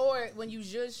heard Zhuzh, or when you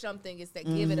zhuzh something, it's that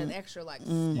give it an extra like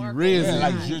sparkle. Riz Yeah, it.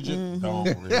 like judge it.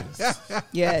 Don't Riz.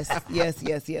 Yes. It's that.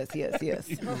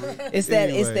 It's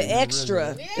Anyway, the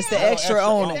extra. Yeah. It's the Oh, extra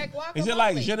on it. That guacamole. Is it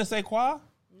like je ne sais quoi?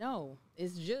 No,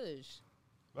 it's zhuzh.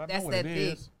 I know That's what that it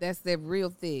thick. is. That's that real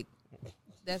thick.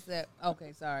 That's that.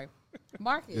 Okay, sorry.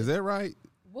 Marcus, Is that right?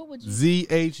 what would you?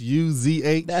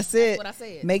 ZHUZH. That's it. what I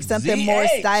said. Make something more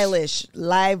ZH. stylish,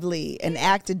 lively, an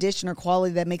act, addition, or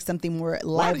quality that makes something more Why do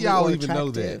lively y'all or even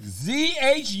know that?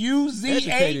 attractive.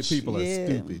 Educated ZHUZH. people are Yeah.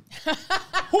 stupid.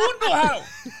 Who knew how?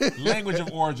 Language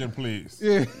of origin, please.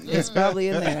 Yeah. It's probably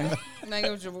in there.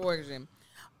 Language of origin.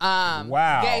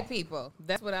 Wow. Gay people.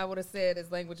 That's what I would have said as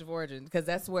language of origin because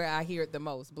that's where I hear it the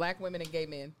most. Black women and gay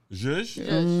men. Zhuzh?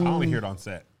 I only hear it on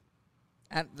set.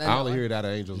 I I only hear it out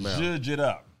of Angel's mouth. Zhuzh it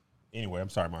up. Anyway, I'm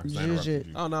sorry, Marcus. I interrupted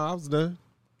you. Oh no, I was done.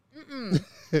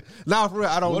 Nah, for real,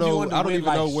 I don't What do you know. want to I don't win, even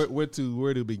like, know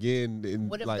where to begin. And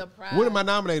What if like, the prize- what am I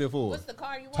nominated for? What's the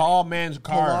car you want? Tall man's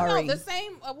car. Ferrari. No, the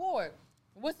same award.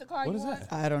 What's the car What you is want?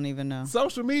 that? I don't even know.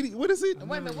 Social media. What is it?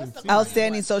 Wait a minute, what's the car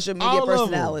Outstanding you want? social media All of 'em.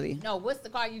 personality. No, what's the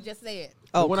car you just said?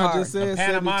 Oh, The one I car. just said. The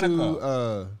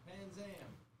Panamonico.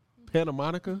 72.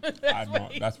 Panamonica. I know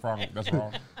that's wrong. That's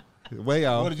wrong. Way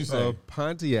off. What did you say?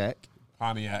 Pontiac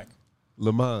Pontiac.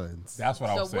 Le Mans. That's what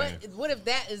I was So saying. what if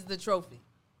that is the trophy?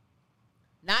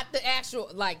 Not the actual,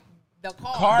 like, the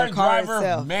car. Car The car driver,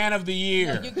 itself. man of the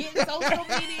year. You're getting social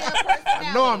media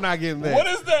personality. No, I'm not getting that. What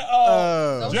is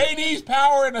the JD's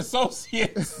Power and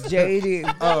Associates? JD.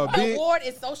 The big- award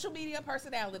is social media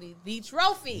personality. The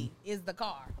trophy is the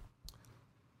car.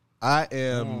 I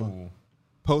am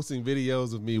posting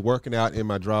videos of me working out in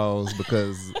my drawers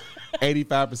because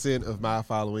 85% of my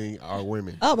following are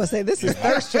women. I was about to say, this is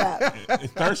Thirst Trap.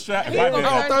 It's Thirst Trap.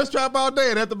 Oh, thirst trap all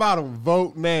day, and at the bottom,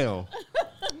 vote now.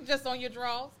 Just on your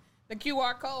drawers. The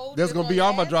QR code. That's just gonna be your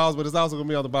on my ass. drawers, but it's also gonna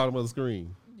be on the bottom of the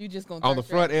screen, You just gonna on the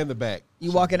thirst front trap. and the back.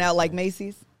 You walking out like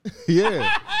Macy's? Yeah,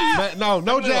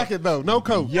 no jacket though, no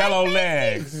coat. Yellow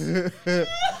legs. Yeah.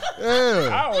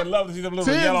 I would love to see them little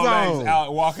Tin yellow zone. legs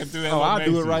out walking through that. Oh, little I'll do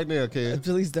it Macy's. right now, Ken.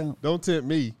 Please don't. Don't tempt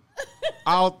me.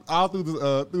 I'll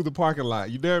through the parking lot.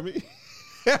 You dare me?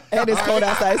 And it's cold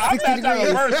outside. It's I'm 60 that type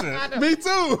of degrees. person. Me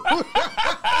too.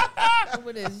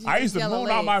 What is I used to yellow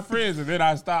moon out my legs. friends, and then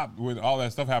I stopped when all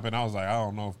that stuff happened. I was like, I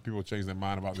don't know if people change their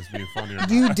mind about this being funny or not.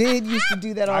 You did used to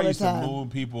do that all I the used to time. moon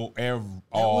people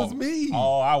was me.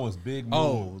 Oh, I was big moon.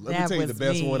 Oh, let me That tell you the was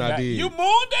best me. one I That- did. You mooned,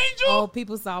 Angel? Oh,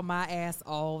 people saw my ass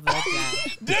all the time.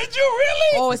 Did you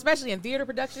really? Oh, especially in theater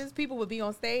productions, people would be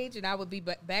on stage and I would be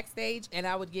backstage and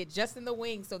I would get just in the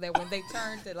wing so that when they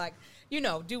turn to, like, you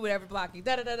know, do whatever blocking,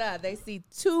 they see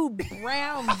two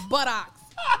brown buttocks.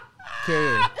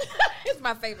 Ken, It's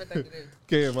my favorite thing to do.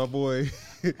 Ken, my boy,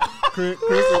 Chris,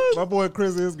 my boy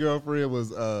Chris and his girlfriend was.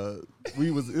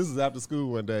 This was after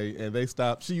school one day, and they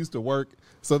stopped. She used to work,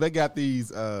 so they got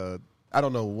these. I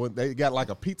don't know what they got, like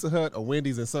a Pizza Hut, a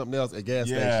Wendy's, and something else at gas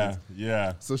stations.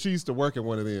 Yeah. So she used to work at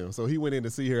one of them. So he went in to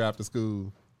see her after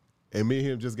school, and me and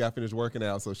him just got finished working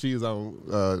out. So she was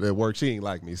on at work. She ain't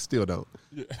like me, still don't.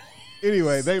 Yeah.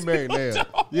 Anyway, they married now.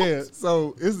 Yeah,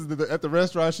 so this is at the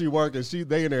restaurant she worked, and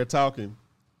they in there talking.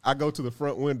 I go to the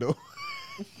front window.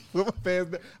 With my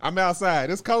pants down. I'm outside.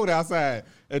 It's cold outside,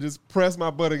 and just press my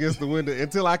butt against the window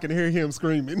until I can hear him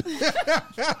screaming. Put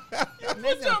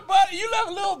your butt. You left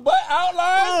a little butt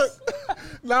outlines.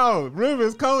 No, remember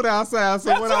it's cold outside, so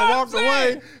That's when what I I'm walked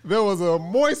saying. away, there was a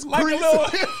moist Like a grease little,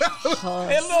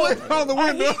 slip on the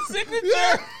window.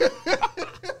 signature.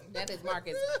 That is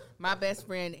Marcus. My best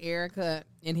friend Erica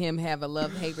and him have a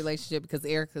love-hate relationship because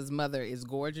Erica's mother is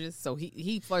gorgeous. So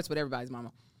he flirts with everybody's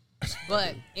mama.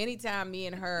 But anytime me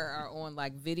and her are on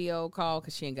like video call,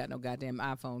 because she ain't got no goddamn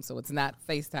iPhone, so it's not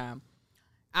FaceTime,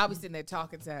 I'll be sitting there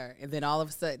talking to her, and then all of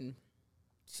a sudden,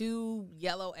 two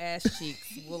yellow ass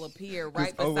cheeks will appear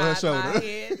right over her beside my shoulder.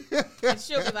 head. And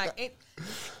she'll be like,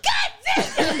 God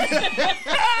damn!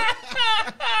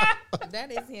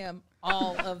 That is him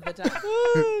all of the time.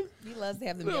 He loves to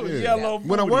have them Little yellow. yellow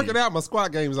When I'm booty. working out, my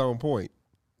squat game's on point.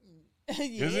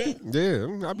 Is it?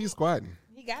 Yeah, I be squatting.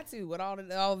 He got to with all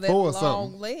that Four or long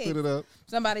something. legs. Put it up.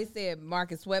 Somebody said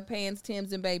Marcus sweatpants,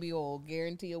 Timbs, and baby oil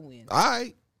guarantee a win. All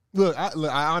right. Look, I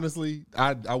honestly,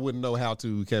 I wouldn't know how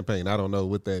to campaign. I don't know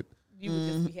what that. You would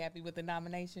just be happy with the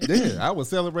nomination. Yeah, I would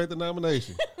celebrate the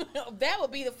nomination. That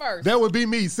would be the first. That would be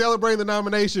me. Celebrating the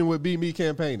nomination would be me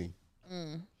campaigning.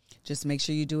 Just make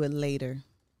sure you do it later.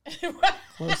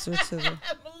 Closer to the.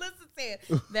 Melissa said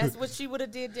that's what she would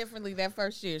have did differently that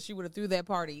first year. She would have threw that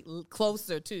party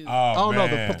closer to. Oh no,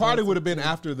 man. the party would have been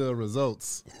after the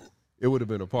results. It would have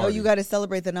been a party. Oh, you got to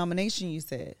celebrate the nomination, you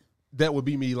said. That would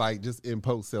be me, like, just in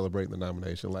post celebrating the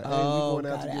nomination. Like, hey, we going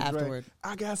out got to it get afterward. drunk.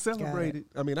 I got celebrated.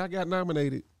 I mean, I got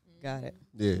nominated. Got it.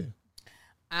 Yeah.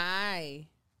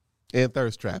 And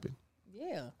thirst trapping.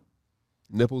 Yeah.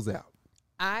 Nipples out.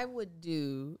 I would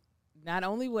do, not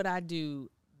only would I do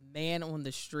man on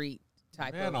the street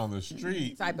type Man on the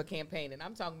street. type of campaign, and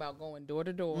I'm talking about going door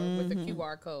to door with a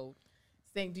QR code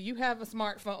saying, do you have a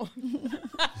smartphone?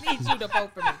 I need you to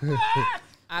vote for me.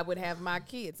 I would have my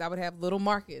kids. I would have little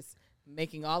Marcus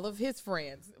making all of his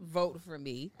friends vote for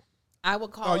me. I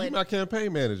would call Oh, it. you're my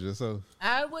campaign manager, so.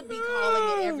 I would be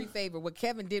calling it every favor. What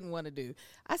Kevin didn't want to do.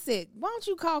 I said, why don't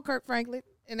you call Kirk Franklin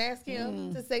and ask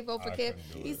him to say vote for Kev?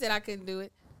 He said I couldn't do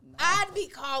it. I'd be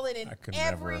calling in could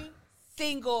every never.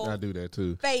 single I do that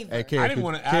too. favor. Hey, Kev, I didn't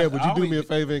wanna ask- Kev, would you I do me a always-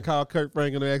 favor and call Kirk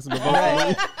Franklin and ask him to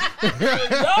vote for me?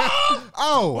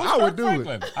 Oh, I would do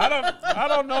it. I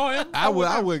don't know him.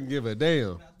 I wouldn't give a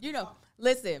damn. You know,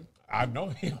 listen, I know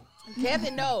him.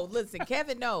 Kevin, no. Listen,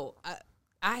 Kevin, no.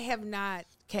 I have not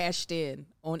cashed in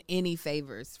on any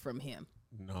favors from him.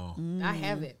 No. I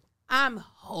haven't. I'm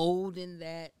holding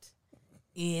that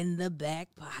in the back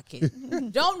pocket.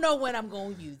 Don't know when I'm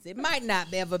going to use it. Might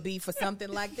not ever be for something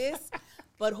like this,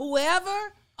 but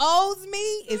whoever owes me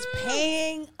is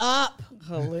paying up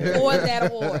for that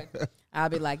award. I'll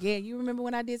be like, yeah, you remember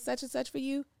when I did such and such for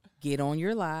you? Get on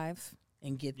your live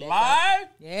and get that Live?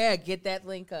 Yeah, get that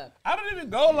link up. I don't even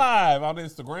go live on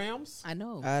Instagrams. I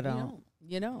know. I don't.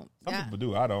 You know. Some people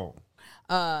do. I don't.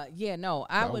 Yeah, no,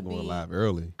 I would going be live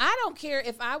early. I don't care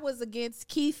if I was against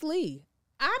Keith Lee.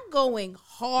 I'm going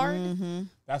hard.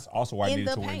 That's also why I In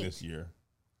needed the to win paint. this year.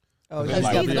 Oh, He's he's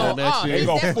like, definitely yeah, on. next year. They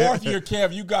go He's fourth year,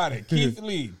 Kev. You got it. Keith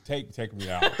Lee, take me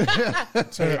out.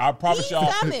 I promise He's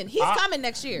y'all. coming. He's coming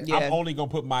next year. Yeah. I'm only gonna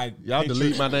put my Y'all picture-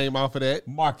 delete my name off of that.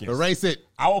 Marcus. Erase it.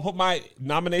 I will put my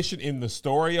nomination in the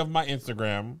story of my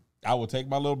Instagram. I will take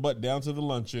my little butt down to the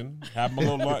luncheon, have my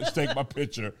little lunch, take my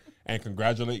picture, and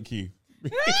congratulate Keith.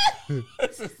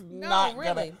 This is not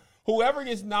really. gonna. Whoever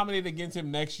gets nominated against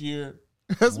him next year,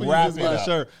 That's what you wrap just it got a up.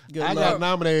 shirt. Good I luck. got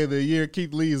nominated the year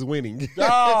Keith Lee is winning.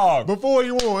 Dog. Before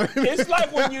he won. It's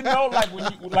like when you know, like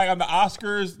when you like on the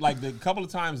Oscars, like the couple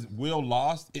of times Will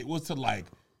lost, it was to like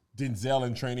Denzel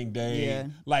in Training Day. Yeah.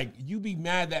 Like you be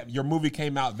mad that your movie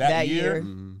came out that year.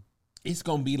 It's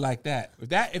gonna be like that.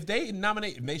 If they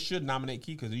nominate, they should nominate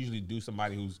Keith because they usually do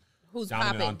somebody who's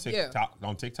dominant on popping, yeah. TikTok.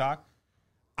 On TikTok,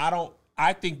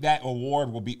 I think that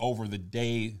award will be over the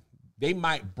day. They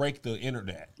might break the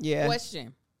internet. Yeah.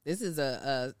 Question. This is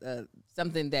a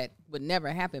something that would never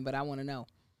happen, but I want to know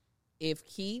if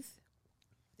Keith,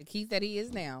 the Keith that he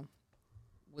is now,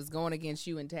 was going against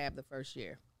you and Tab the first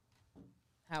year.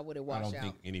 How would it I wash don't out?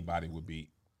 think anybody would beat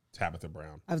Tabitha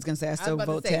Brown. I was gonna say I I was still about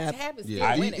vote to say, Tab. Tab is still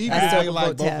Yeah, winning. even I if still they like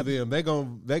vote both Tab. of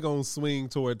them, they gonna swing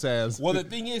toward Tabs. Well, the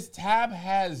thing is, Tab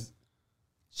has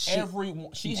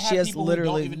everyone. She she has has people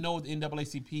literally- who don't even know what the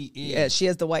NAACP is. Yeah, she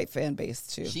has the white fan base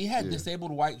too. She had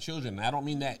disabled white children. I don't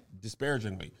mean that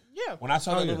disparagingly. Yeah. When I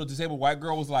saw that yeah. little disabled white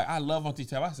girl was like, I love Auntie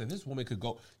Tab. I said, this woman could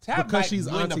go. Tab because might she's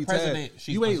win Auntie the president. Tab.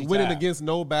 She's You ain't Auntie winning Tab. against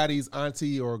nobody's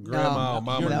auntie or grandma or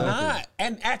mama. You're nothing. not.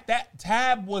 And at that,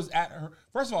 Tab was at her.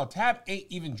 First of all, Tab ain't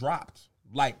even dropped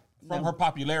like from her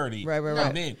popularity. Right.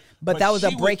 from then. But that was a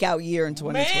she breakout year in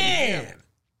 2020. Man,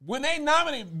 when they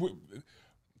nominated,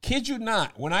 kid you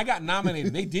not, when I got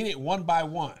nominated, they did it one by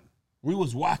one. We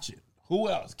was watching. Who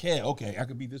else? Kev, okay, I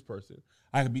could beat this person.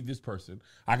 I could beat this person.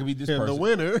 I could beat this And person. the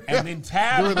winner. And then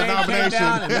Tab During the name came nomination.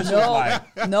 down, and this was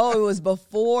like, No, it was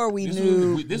before we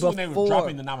knew. this when they were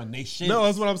dropping the nomination. No,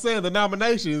 that's what I'm saying. The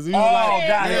nominations. You Oh, like,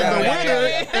 got it. and the Yeah, winner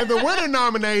yeah, and the winner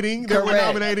nominating that we're Correct.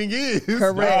 nominating is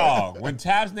Correct. Dog, when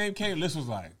Tab's name came, Liz was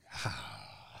like,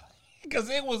 because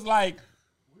it was like,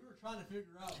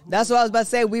 That's what I was about to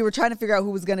say. We were trying to figure out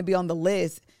who was going to be on the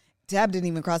list. Tab didn't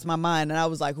even cross my mind, and I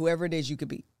was like, whoever it is, you could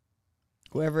beat.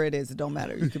 Whoever it is, it don't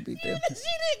matter. You could beat them. She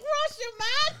didn't cross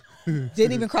your mind.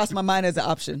 Didn't even cross my mind as an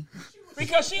option.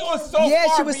 because she was so Yeah,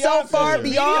 far she was so beyond far social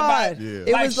media, beyond. but,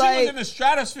 It like, was she like, was in the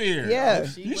stratosphere. Yeah.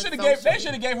 You was should have social. they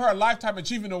should have gave her a lifetime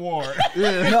achievement award.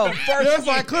 no. Yeah, it's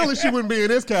like clearly she wouldn't be in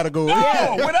this category.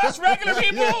 No, with us regular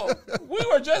people, we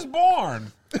were just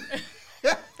born.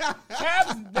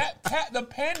 The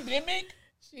pandemic.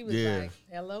 She was Yeah. like,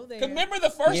 hello there. 'Cause remember the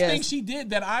first Yes. thing she did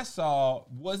that I saw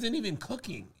wasn't even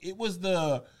cooking. It was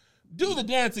the do the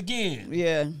dance again.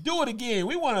 Yeah. Do it again.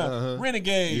 We want to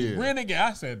renegade. Yeah. Renegade.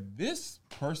 I said, this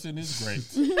person is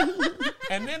great.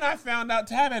 And then I found out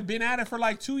Tab had been at it for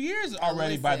like 2 years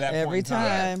already by that Every point in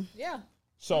time. time. Yeah.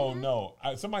 So, no.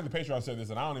 Somebody in the Patreon said this,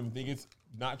 and I don't even think it's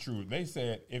not true. They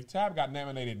said if Tab got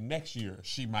nominated next year,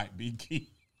 she might be key.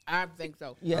 I think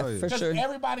so. Yeah, Oh, yeah. for Because sure.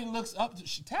 everybody looks up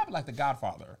to Tab like the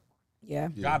Godfather, Yeah.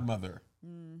 Godmother.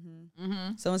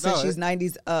 Someone said No, she's it-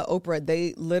 90s Oprah.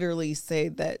 They literally say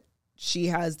that she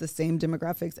has the same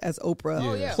demographics as Oprah,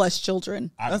 Oh, yeah. plus children.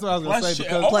 That's what I was gonna say,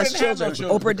 because- Oprah Plus didn't have no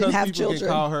children. Oprah didn't Because have people children. can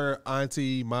call her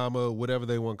auntie, mama, whatever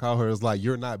they want to call her. It's like,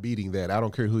 you're not beating that. I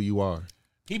don't care who you are.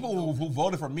 People who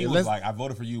voted for me Unless- was like, I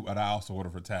voted for you, but I also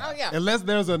voted for Tab. Oh, yeah. Unless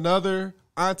there's another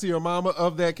auntie or mama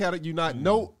of that category, you not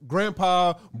no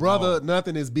grandpa, brother,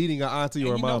 nothing is beating an auntie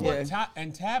or And a you know mama.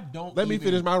 what? Tab don't Let me even-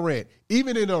 finish my rant.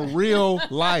 Even in a real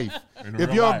life, In if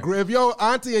real your life. if your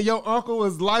auntie and your uncle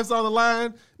is life's on the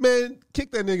line, man,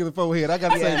 kick that nigga in the forehead. I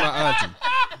gotta save my auntie.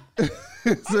 I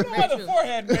don't know why the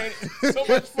forehead made it so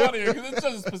much funnier because it's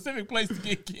just a specific place to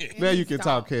get kicked. Now you can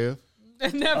talk, Kev.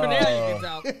 Never there you can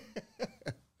talk.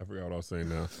 I forgot what I was saying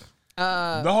now.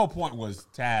 The whole point was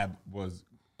Tab was,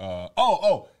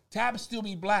 Tab still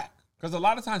be black. Because a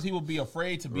lot of times people be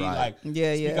afraid to be Right. like,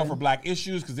 Yeah, speak yeah. up for black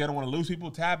issues because they don't want to lose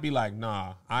people. Tab be like,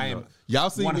 nah, I am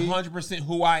Y'all see me? 100%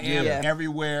 who I am Yeah.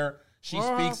 everywhere. She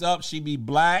speaks up. She be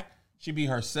black. She be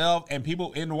herself, and the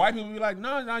white people be like,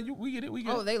 no, we get it, we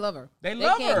get it. Oh, they love her. They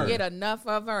love can't her. get enough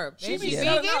of her. She be vegan?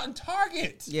 selling out in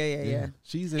Target. Yeah.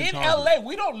 She's In Target. LA,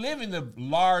 we don't live in the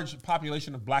large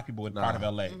population of black people in part of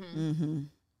LA.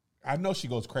 I know she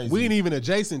goes crazy. We ain't even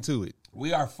adjacent to it.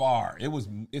 We are far.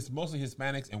 It's mostly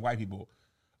Hispanics and white people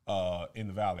in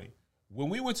the valley. When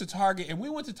we went to Target,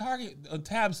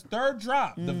 Tab's third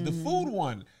drop, the food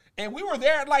one, and we were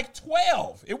there at like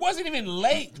 12. It wasn't even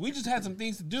late. We just had some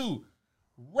things to do.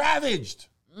 Ravaged.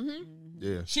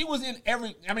 Yeah. She was in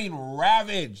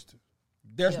ravaged.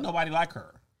 There's nobody like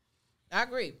her. I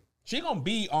agree. She gonna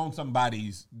be on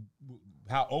somebody's,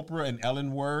 how Oprah and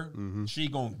Ellen were. She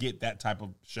gonna get that type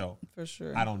of show. For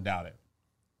sure. I don't doubt it.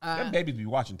 Them babies be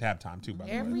watching Tab Time too, by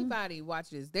the way. Everybody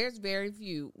watches. There's very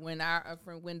few. When our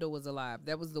friend Wendell was alive,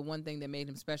 that was the one thing that made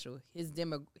him special.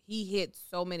 He hit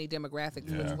so many demographics,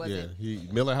 which wasn't. He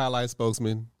Miller High Life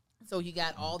spokesman. So you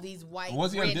got all these white.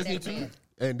 Was he on redneck Disney too? fans.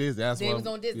 And Disney. That's Then he what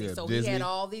was on Disney. Yeah, So Disney. he had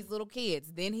all these little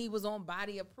kids. Then he was on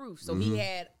Body of Proof. So he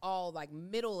had all like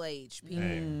middle-aged people.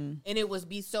 And it would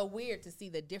be so weird to see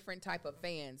the different type of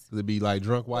fans. It'd be like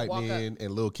drunk white Walk men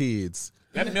and little kids.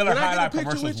 That Miller Can I High get a Life picture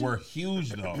commercials with you? were huge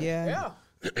though. Yeah.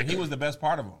 And he was the best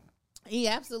part of them. He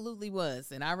absolutely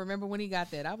was. And I remember when he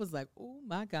got that, I was like, oh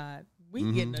my God, we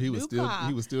getting a He new was still car.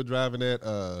 he was still driving that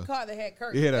Car that had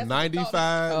curtains. he had a That's what they called it.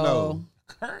 95 no.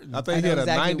 Curtain. I think he I had know a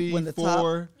exactly when the top-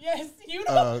 94 Yes, you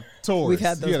know. Taurus. We've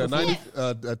had He had those a before.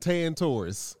 90 a tan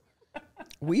Taurus.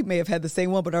 We may have had the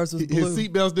same one, but ours was blue. His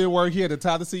seatbelts didn't work. He had to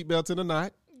tie the seatbelt in a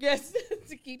knot Yes,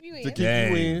 to keep you in. to keep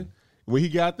you in. When he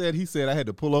got that, he said, I had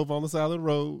to pull over on the side of the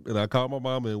road, and I called my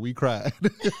mama, and we cried. You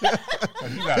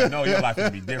gotta know your life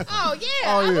can be different. Oh, yeah.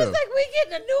 Oh, I was yeah. like, we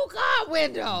getting a new car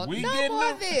window. We no getting more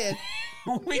a- of this.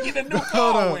 We get a new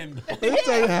Hold car on. window. Let me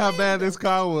tell you how bad this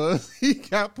car was. He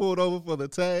got pulled over for the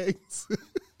tags.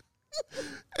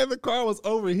 And the car was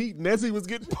overheating as he was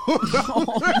getting pulled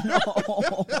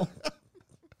over.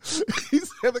 He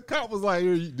said the cop was like,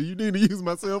 "Do you need to use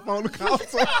my cell phone to call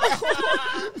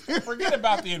someone?" Forget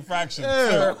about the infraction. Yeah.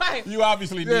 Sir. Right. You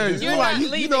obviously need Yeah, this. You're car. not you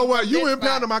leaving know what? from You this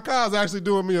impounding my car is actually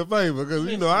doing me a favor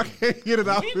because I can't get it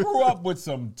out. We grew up with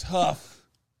some tough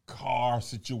car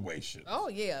situations. Oh,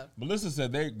 yeah. Melissa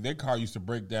said their car used to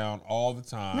break down all the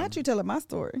time. Not you telling my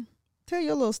story. Tell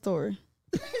your little story.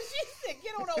 She said,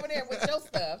 get on over there with your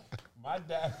stuff. My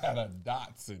dad had a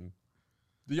Datsun.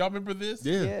 Do y'all remember this?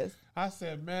 Yeah, Yes. I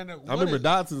said, man, I remember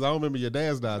Dotsons. I don't remember your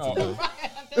dad's Datsun. though.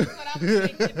 That's what I'm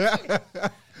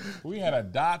thinking. We had a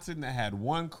Datsun that had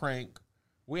one crank.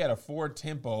 We had a Ford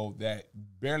Tempo that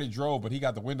barely drove, but he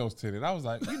got the windows tinted. I was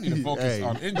like, you need to focus Hey,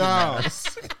 on engine no. matters.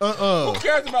 Who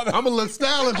cares about that? I'm gonna look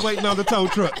stylish waiting on the tow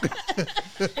truck.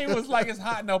 He was like, it's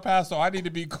hot in El Paso. I need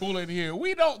to be cool in here.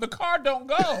 The car don't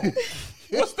go.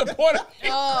 What's the point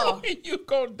of you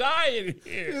gonna die in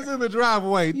here? It's in the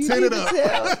driveway, You tinted need to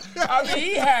up. tell. I mean,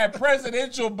 he had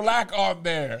presidential black on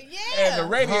there. Yeah. And the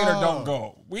radiator don't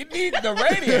go. We need the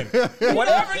radiator.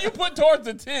 Whatever you put towards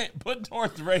the tent, put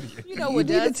towards the radiator. You know You what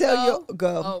need does to tell go? your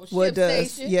go. Oh, What Ship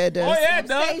does? Station. Yeah, it does. Oh, yeah, it Ship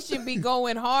does. Station be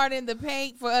going hard in the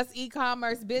paint for us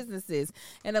e-commerce businesses.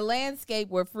 In a landscape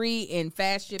where free and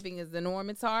fast shipping is the norm,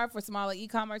 it's hard for smaller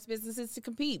e-commerce businesses to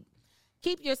compete.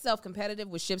 Keep yourself competitive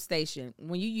with ShipStation.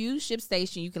 When you use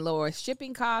ShipStation, you can lower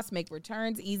shipping costs, make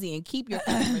returns easy, and keep your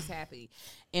customers happy.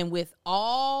 And with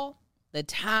all the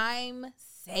time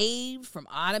saved from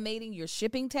automating your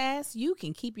shipping tasks, you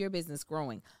can keep your business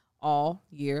growing all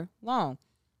year long.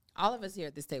 All of us here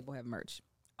at this table have merch.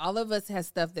 All of us have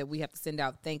stuff that we have to send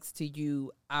out thanks to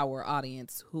you, our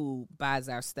audience, who buys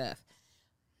our stuff.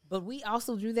 But we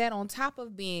also do that on top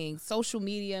of being social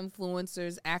media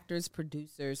influencers, actors,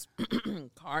 producers,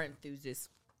 car enthusiasts.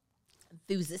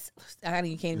 I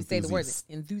can't even say the word.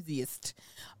 Enthusiast.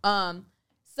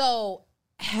 So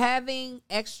having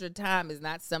extra time is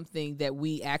not something that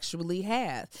we actually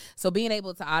have. So being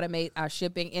able to automate our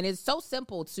shipping, and it's so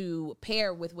simple to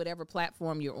pair with whatever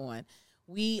platform you're on.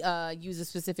 We use a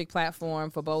specific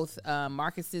platform for both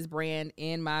Marcus's brand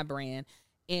and my brand.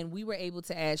 And we were able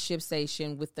to add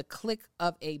ShipStation with the click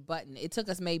of a button. It took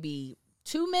us maybe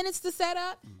 2 minutes to set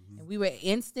up, and we were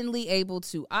instantly able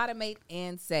to automate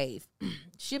and save.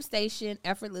 ShipStation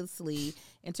effortlessly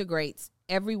integrates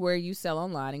everywhere you sell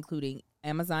online, including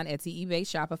Amazon, Etsy, eBay,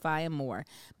 Shopify, and more.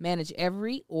 Manage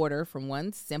every order from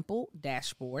one simple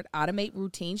dashboard. Automate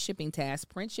routine shipping tasks.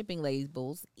 Print shipping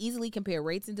labels. Easily compare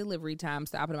rates and delivery times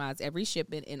to optimize every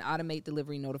shipment and automate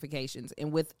delivery notifications.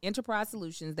 And with enterprise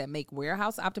solutions that make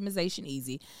warehouse optimization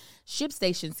easy,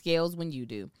 ShipStation scales when you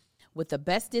do. With the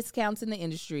best discounts in the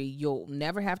industry, you'll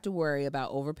never have to worry about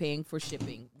overpaying for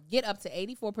shipping. Get up to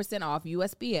 84% off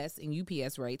USPS and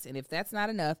UPS rates. And if that's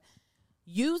not enough,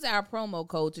 Use our promo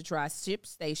code to try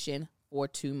ShipStation for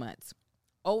 2 months.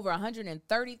 Over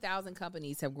 130,000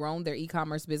 companies have grown their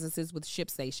e-commerce businesses with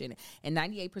ShipStation, and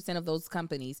 98% of those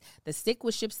companies that stick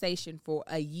with ShipStation for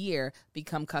a year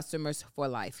become customers for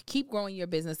life. Keep growing your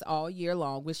business all year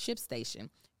long with ShipStation.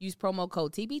 Use promo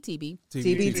code TBTB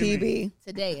TBTB.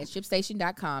 today at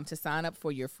ShipStation.com to sign up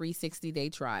for your free 60-day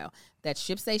trial. That's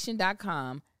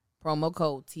ShipStation.com, promo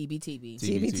code TBTB.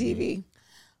 TBTB.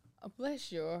 Oh,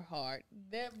 bless your heart.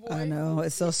 That voice. I know,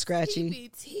 it's so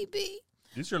scratchy. TBTB.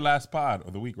 This is your last pod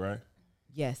of the week, right?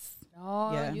 Yes.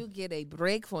 Oh, Yeah. you get a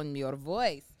break from your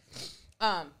voice.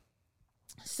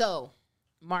 So,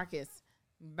 Marcus,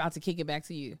 about to kick it back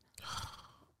to you.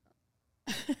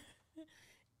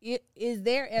 Is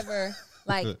there ever,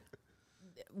 like,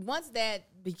 once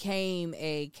that became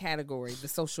a category, the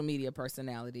social media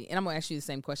personality, and I'm going to ask you the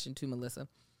same question to Melissa,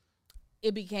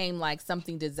 it became like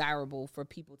something desirable for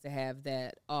people to have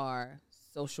that are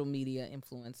social media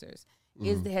influencers.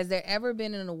 Has there ever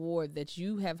been an award that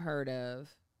you have heard of,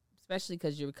 especially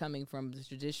because you're coming from the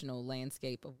traditional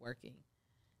landscape of working,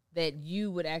 that you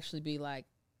would actually be like,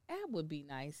 that would be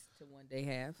nice to one day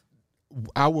have?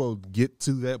 I will get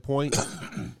to that point.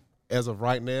 As of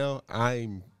right now,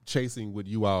 I'm chasing what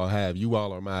you all have. You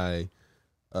all are my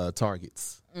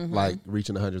targets, like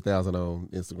reaching 100,000 on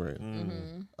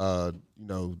Instagram.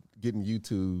 Getting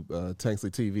YouTube,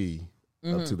 Tanksley TV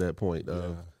up to that point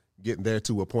of getting there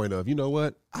to a point of, you know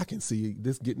what, I can see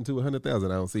this getting to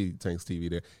 100,000. I don't see Tanks TV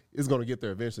there. It's going to get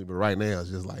there eventually, but right now it's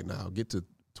just like, get to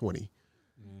 20,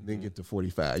 then get to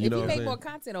 45. If you make more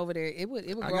content over there, it would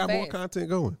grow I got fast. more content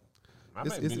going.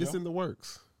 It's in the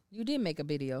works. You did make a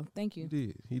video. Thank you.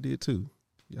 He did too.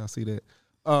 Y'all see that?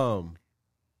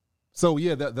 So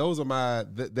yeah, those are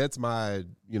that's my,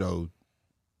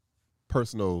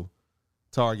 personal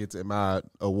targets and my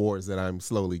awards that I'm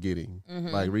slowly getting.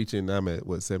 Like reaching, I'm at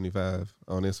 75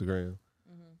 on Instagram.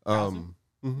 Yeah,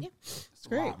 It's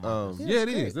great. Yeah, it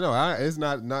is. No, it's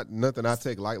not nothing I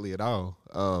take lightly at all.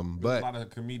 But a lot of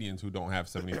comedians who don't have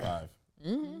 75.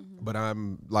 But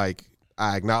I'm like,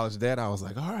 I acknowledge that. I was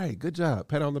like, all right, good job.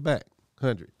 Pat on the back.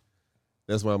 100.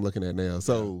 That's what I'm looking at now.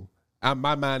 So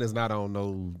my mind is not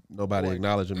on nobody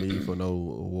acknowledging me for no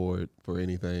award for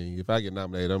anything. If I get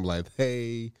nominated, I'm like,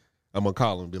 hey, I'm going to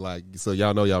call them and be like, so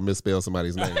y'all know y'all misspelled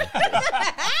somebody's name.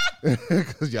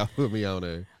 Because y'all put me on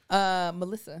there.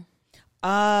 Melissa.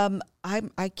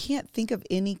 I can't think of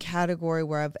any category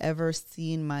where I've ever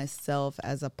seen myself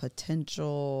as a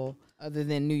potential. Other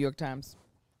than New York Times.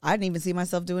 I didn't even see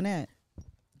myself doing that.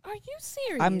 Are you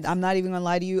serious? I'm not even gonna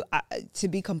lie to you. To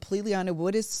be completely honest,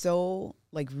 what is so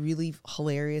really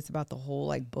hilarious about the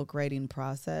whole book writing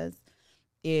process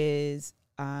is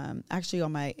actually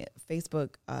on my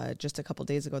Facebook just a couple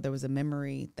days ago there was a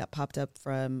memory that popped up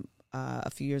from a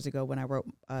few years ago when I wrote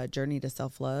Journey to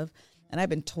Self-Love. And I've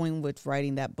been toying with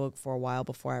writing that book for a while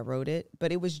before I wrote it.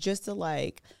 But it was just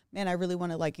man, I really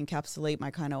want to encapsulate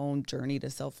my kind of own journey to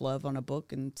self-love on a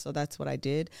book. And so that's what I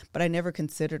did. But I never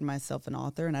considered myself an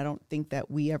author. And I don't think that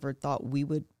we ever thought we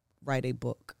would write a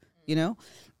book,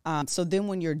 So then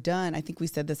when you're done, I think we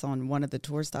said this on one of the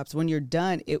tour stops. When you're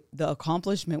done, the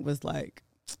accomplishment was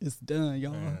it's done,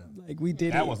 y'all. We did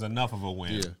it. That was enough of a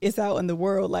win. Yeah. It's out in the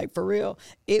world, for real.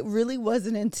 It really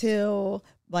wasn't until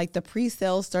the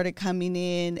pre-sales started coming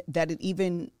in that it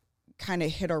even kind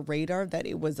of hit our radar that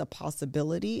it was a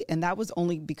possibility. And that was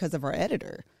only because of our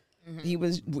editor. He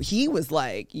was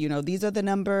like, these are the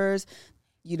numbers,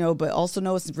 but also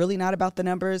know it's really not about the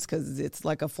numbers because it's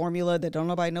a formula that don't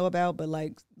nobody know about. But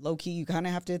low key, you kind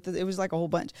of have to it was a whole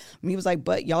bunch. And he was like,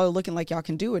 but y'all are looking like y'all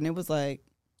can do it. And it was like,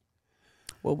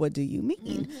 well, what do you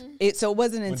mean? So it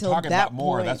wasn't until talking that about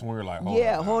more, point. that's when we were like,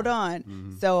 hold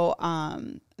on. So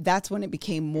that's when it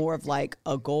became more of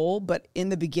a goal. But in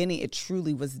the beginning, it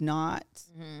truly was not.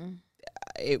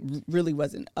 It really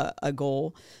wasn't a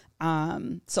goal.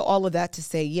 So all of that to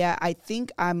say, I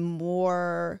think I'm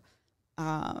more.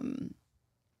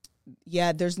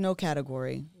 There's no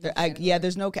category.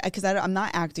 There's no because I'm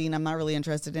not acting. I'm not really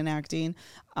interested in acting.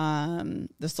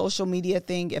 The social media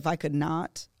thing, if I could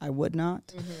not, I would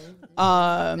not.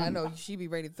 I know she'd be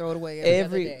ready to throw it away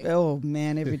every day. Oh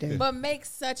man, every day. But make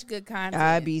such good content.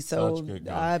 I'd be so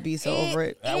over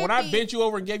it. When I bent you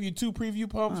over and gave you 2 preview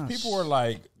pumps, people were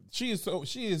like, she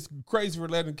is crazy for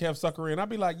letting Kev suck her in. I'd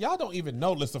be like, y'all don't even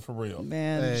know Lissa for real.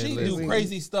 Man, she do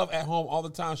crazy stuff at home all the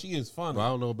time. She is funny. Well, I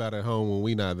don't know about at home when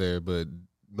we not there, but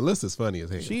Melissa's funny as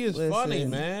hell. She is funny,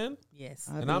 man. Yes.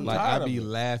 And I'm tired I be of it.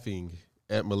 laughing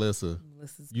at Melissa.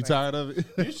 Melissa's You crazy. tired of it?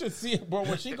 You should see it, bro.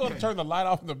 When she go to turn the light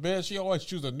off in the bed, she always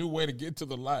choose a new way to get to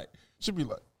the light. She'll be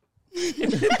like,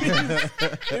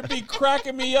 It'd be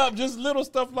cracking me up, just little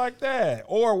stuff like that.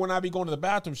 Or when I be going to the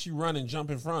bathroom, she run and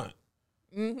jump in front.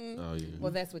 Mm-hmm. Oh yeah.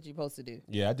 Well, that's what you're supposed to do.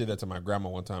 Yeah, I did that to my grandma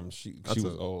one time. She was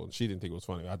old. She didn't think it was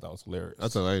funny. I thought it was hilarious. I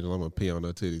told Angel I'm gonna pee on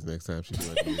her titties next time she do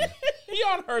it. He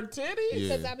on her titties?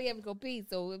 Yeah. Because I be having to go pee.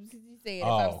 So you said if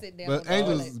I'm sitting down, But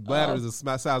Angel's bladder is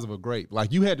the size of a grape.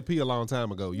 Like you had to pee a long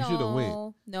time ago. You should have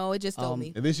went. No, it just told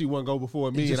me. And then she wouldn't go before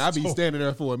me, and I be standing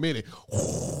there for a minute.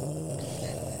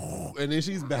 And then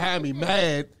she's behind me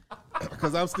mad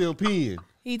because I'm still peeing.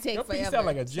 He takes Your pee forever. sound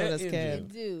like a jet does engine.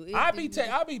 Dude, I be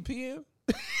peeing.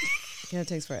 Yeah, it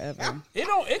takes forever.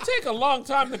 It take a long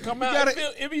time to come out.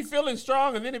 It be feeling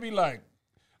strong, and then it be like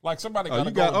somebody Oh, gotta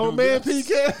you go got old do man this.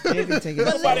 pee, Kev? It be taking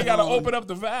Somebody so gotta long. open up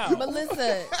the valve.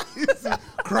 Melissa,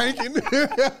 Cranking.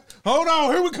 Hold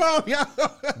on, here we come, y'all.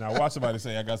 Now watch somebody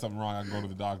say I got something wrong. I can go to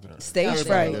the doctor. Stage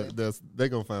fright. They're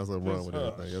gonna find something wrong with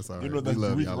everything. That's all right. You know We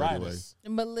love the y'all anyway. arthritis.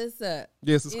 Melissa.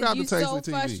 Yeah, subscribe to you Taste so of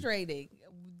TV. frustrating.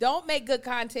 Don't make good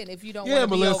content if you don't Yeah, want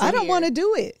to be Melissa. over I don't want to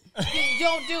do it.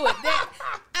 Don't do it.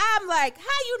 I'm like, how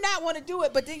you not want to do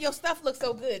it, but then your stuff looks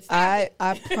so good. Stop I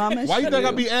it. promise. Why you think I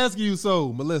be asking you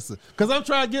so, Melissa? Because I'm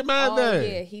trying to get mine Oh, there.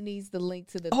 yeah, he needs the link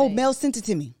to the Oh, thing. Mel sent it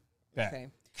to me. Okay.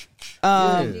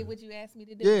 Yeah. Did what you asked me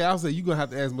to do? Yeah, I was saying you're gonna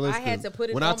have to ask Melissa. I had to put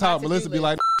it when on I my talk, to-do Melissa be list.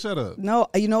 like, shut up. No,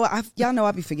 you know what? Y'all know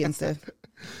I be forgetting stuff.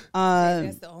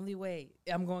 That's the only way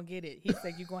I'm going to get it. He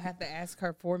said you're going to have to ask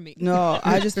her for me. No,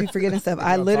 I just be forgetting stuff.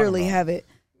 I literally have it.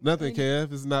 Nothing,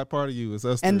 Kev. It's not part of you. It's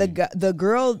us. And three. the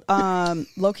girl,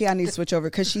 low-key, I need to switch over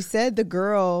because she said the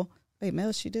girl. Wait,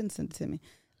 Mel, she didn't send it to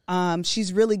me.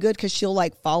 She's really good because she'll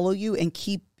like follow you and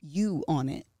keep you on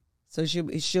it. So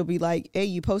she'll be like, hey,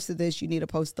 you posted this. You need to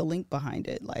post the link behind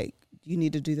it. Like you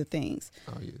need to do the things.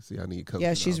 Oh yeah. See, I need coaching. Yeah,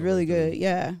 all she's the really way through. good.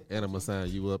 Yeah. And I'm gonna sign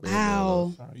you up. And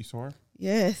Ow. Are you sore?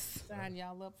 Yes. Sign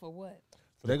y'all up for what?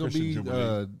 They're gonna Christian be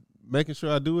Jubilee. making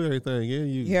sure I do everything. Yeah,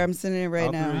 you. Here, I'm sending it right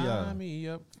All three of now. y'all. Sign me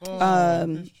up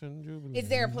for Christian Jubilee. Is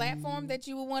there a platform that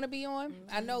you would want to be on?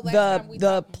 I know last time we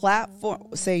The talked,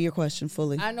 platform. Say your question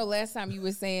fully. I know last time you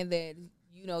were saying that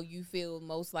you feel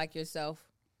most like yourself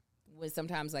when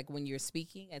sometimes like when you're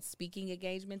speaking at speaking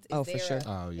engagements. Oh, for sure.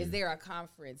 Oh, yeah. Is there a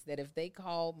conference that if they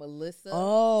call Melissa?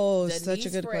 Oh, Denise such a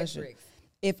good question. Fredericks,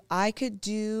 If I could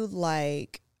do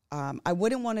like, I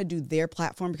wouldn't want to do their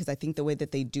platform because I think the way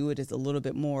that they do it is a little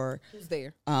bit more. who's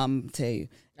there? Tell you,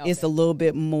 it's Okay. a little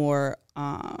bit more.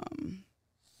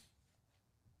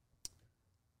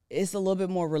 It's a little bit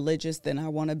more religious than I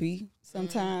want to be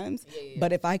sometimes. Yeah.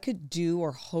 But if I could do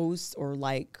or host or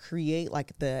like create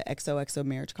like the XOXO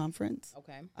marriage conference,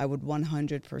 Okay. I would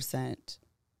 100%.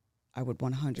 I would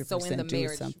 100% So in the do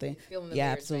marriage, something. still in the Yeah,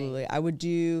 marriage absolutely. vein. I would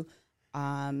do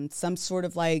some sort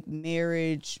of like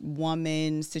marriage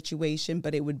woman situation,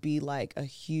 but it would be like a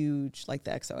huge like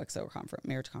the XOXO conference,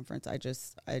 marriage conference.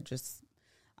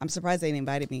 I'm surprised they didn't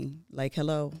invited me. Like,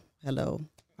 hello.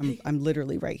 I'm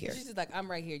literally right here. She's just like, I'm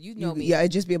right here. You know me. Yeah,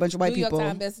 it'd just be a bunch of white New York people.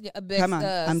 Times best Come on,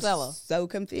 I'm seller. so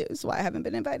confused why I haven't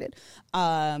been invited.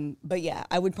 But yeah,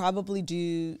 I would probably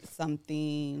do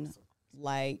something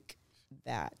like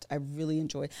that. I really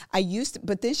enjoyed. I used to,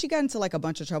 but then she got into like a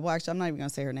bunch of trouble. Actually, I'm not even gonna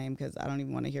say her name because I don't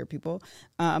even want to hear people.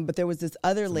 But there was this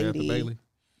other Samantha lady. Bailey.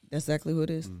 That's exactly who it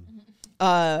is.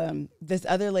 This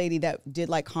other lady that did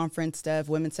like conference stuff,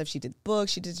 women's stuff. She did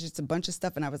books. She did just a bunch of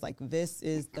stuff, and I was like, "This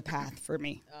is the path for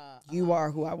me. You are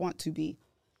who I want to be."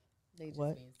 They just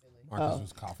What? being silly. Marcus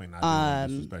was coughing. I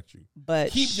didn't disrespect you.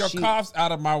 But Keep your she- coughs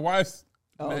out of my wife's.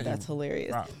 Oh, name. that's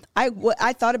hilarious. Wow.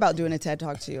 I thought about doing a TED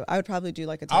Talk too. I would probably do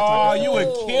like a TED Oh, Talk. you would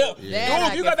kill. That I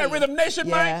Dude, you can got that see. Rhythm Nation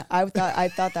Yeah, mic? I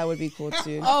thought that would be cool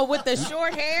too. Oh, with the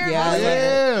short hair? Yeah.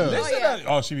 Yeah. Listen yeah. to-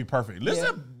 oh, she'd be perfect.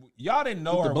 Listen, y'all didn't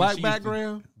know With her. the when black she used to-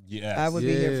 background. Yes. I would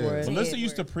be here for Yeah. it. Melissa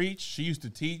used to preach. She used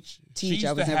to teach. She Teach. used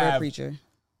I was to never a have preacher.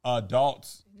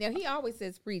 Adults. Now, he always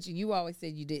says preach, and you always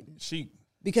said you didn't. She.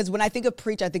 Because when I think of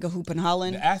preach, I think of hoop and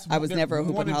hollering. I was never a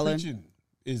hoop and hollering.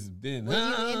 Is then.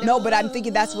 No, but I'm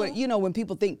thinking that's what, when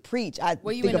people think preach, I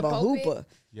Were you think in of the a pulpit? hooper.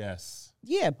 Yes.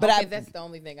 Yeah, but Okay, that's the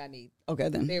only thing I need. okay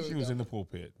then. There we She go. was in the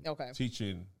pulpit. Okay.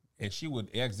 Teaching, and she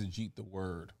would exegete the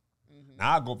word.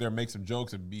 Now I go up there and make some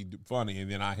jokes and be funny, and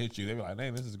then I hit you. They be like,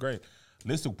 "Dang, this is great.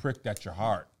 This will prick at your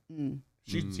heart."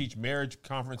 She used to teach marriage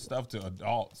conference stuff to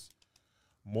adults.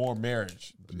 More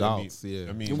marriage. Adults, yeah.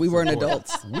 I mean, We weren't support.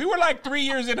 adults. We were like 3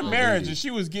 years into marriage, and she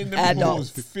was getting them people who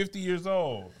was Adults. 50 years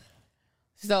old.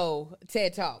 So,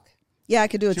 TED Talk. Yeah, I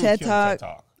could do a She would TED kill Talk. TED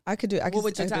Talk. I could do. What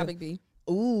would your topic be?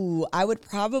 Ooh, I would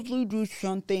probably do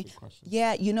something.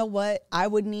 Yeah, you know what? I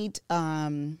would need.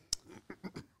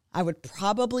 I would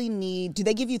probably need, do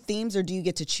they give you themes or do you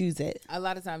get to choose it? A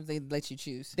lot of times they let you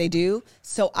choose. They do?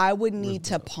 So I would need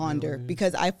to ponder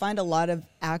because I find a lot of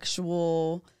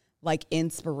actual like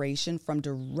inspiration from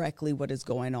directly what is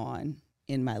going on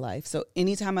in my life. So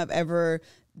anytime I've ever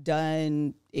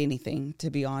done anything, to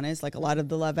be honest, like a lot of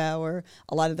the Love Hour,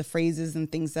 a lot of the phrases and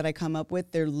things that I come up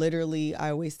with, they're literally,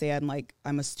 I always say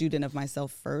I'm a student of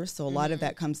myself first. So a lot of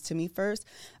that comes to me first.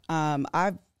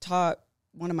 I've taught,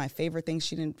 one of my favorite things,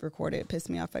 she didn't record it pissed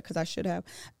me off because I should have,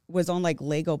 was on like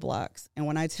Lego blocks. And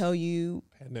when I tell you,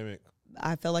 Pandemic.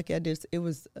 I felt like it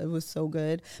was so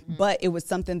good, but it was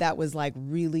something that was like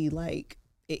really like,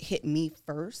 it hit me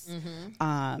first.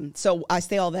 So I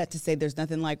say all that to say there's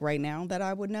nothing like right now that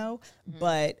I would know,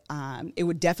 but it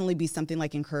would definitely be something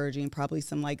like encouraging, probably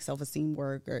some like self-esteem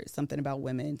work or something about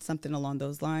women, something along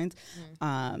those lines.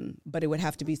 But it would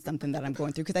have to be something that I'm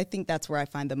going through because I think that's where I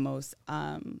find the most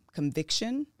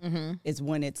conviction is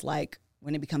when it's like,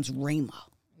 when it becomes Rhema.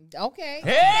 Okay.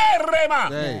 Hey, Rema!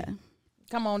 Hey. Yeah.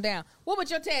 Come on down. What would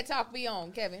your TED Talk be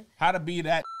on, Kevin? How to be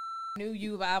that. Knew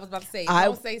you. I was about to say, I-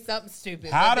 don't say something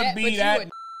stupid. How but to be that. would-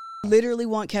 Literally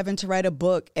want Kevin to write a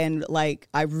book, and like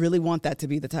I really want that to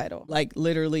be the title. Like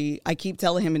literally, I keep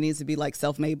telling him it needs to be like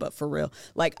self-made, but for real.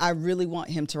 Like I really want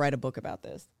him to write a book about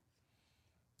this.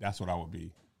 That's what I would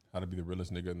be. How to be the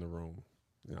realest nigga in the room.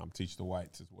 You know, I'm teach the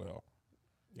whites as well.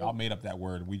 Y'all made up that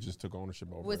word. We just took ownership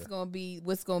over What's it. gonna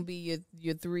be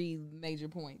your 3 major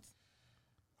points?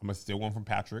 I'm going to steal one from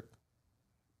Patrick.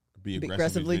 Be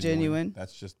Aggressively genuine.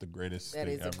 That's just the greatest That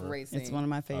thing is ever. a great thing. It's one of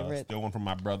my favorites. Steal one from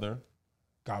my brother.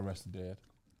 God rest the dead.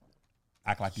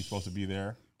 Act like you're supposed to be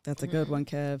there. That's a good one,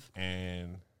 Kev.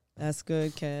 And That's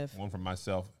good, Kev. one from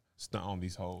myself. Stunt on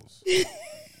these hoes.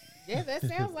 Yeah, that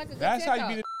sounds like a good That's how TED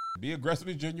you be Talk. be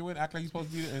aggressively genuine. Act like you're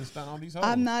supposed to be there and stunt on these hoes.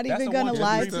 I'm not That's even the gonna one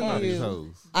lie that to you you. do.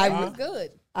 Hoes. That was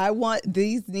good. I want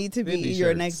these need to be Indie your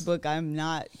shirts. next book. I'm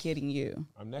not kidding you.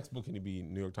 Our next book can be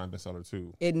New York Times bestseller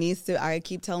too. It needs to. I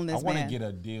keep telling I this want to man. get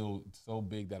a deal so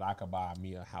big that I could buy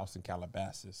me a house in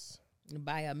Calabasas.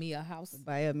 Buy me a house.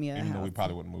 Buy me a Even though we house.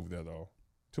 probably wouldn't move there though.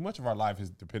 Too much of our life is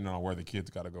dependent on where the kids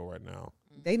got to go right now.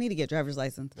 They need to get driver's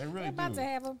license. They really They're about do. to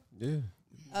have them. Yeah.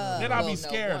 Then I'll be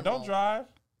scared. Don't drive.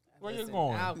 Where you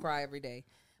going? I'll cry every day.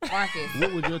 Marcus.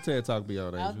 What would your TED Talk be on,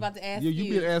 Angel? I was about to ask You've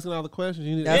you. been asking all the questions.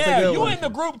 You need That's a Yeah, good you one. in the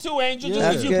group too, Angel. Just Yeah.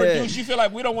 because you That's good. produce, you feel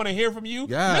like we don't want to hear from you.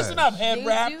 Yes. Listen up, head They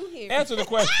rap. do hear. Answer the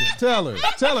question. Tell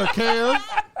her, Cam.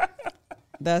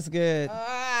 That's good.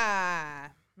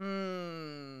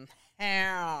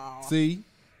 How? See,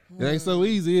 it ain't so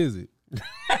easy, is it?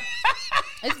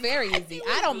 It's very easy.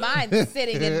 I don't mind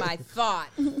sitting in my thought.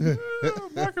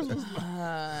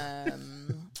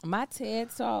 My TED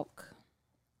Talk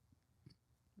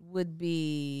would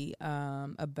be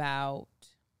about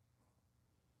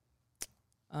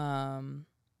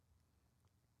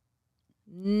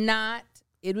not.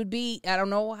 It would be. I don't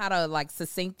know how to like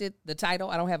succinct it. The title.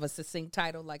 I don't have a succinct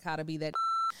title like how to be that.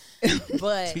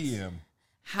 But TM.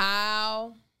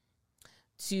 how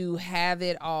to have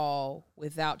it all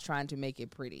without trying to make it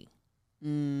pretty.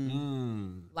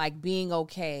 Like being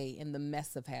okay in the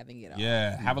mess of having it all.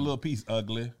 Yeah, have a little piece,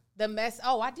 ugly. The mess.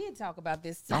 Oh, I did talk about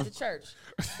this to the church.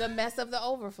 The mess of the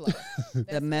overflow.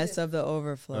 The mess of the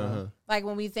overflow. Like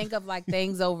when we think of like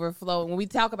things overflow, when we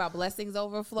talk about blessings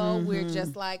overflow, we're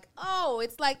just like, oh,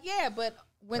 it's like, yeah, but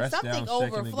when Press something down,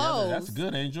 shaking overflows, together. That's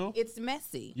good, Angel. it's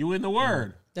messy. You in the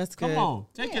word. That's Come good. on,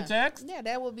 take your text. Yeah,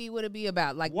 that would be what it'd be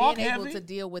about. Like Walk being able heavy. to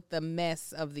deal with the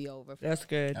mess of the overflow. That's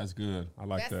good. That's good. I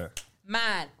like That's that.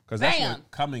 mine. Because that's Bam.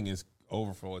 what coming is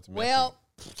overflow. It's messy. Well,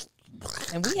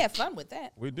 and we have fun with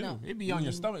that. We do. No. It be on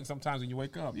your stomach sometimes when you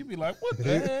wake up. You be like, what the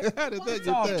heck? How did Why that it's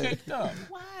all get there? kicked up?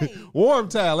 Why? Warm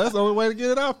towel. That's the only way to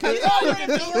get it off. Kid.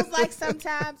 It feels like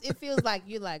sometimes it feels like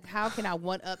you're like, how can I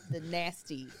one up the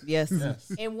nasty? Yes.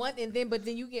 Yes, But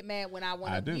then you get mad when I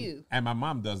one I up do. you. And my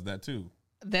mom does that too.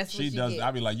 That's what She does. Get. I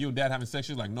be like, you and dad having sex?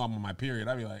 She's like, no, I'm on my period.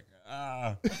 I be like,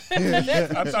 I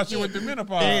thought you went through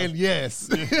menopause. And yes.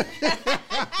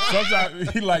 Sometimes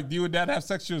he like, do you and dad have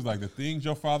sex? She was like, the things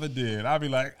your father did. I be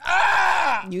like,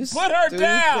 You put her stupid.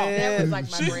 down. That was like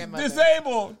my She's grandmother.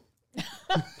 disabled.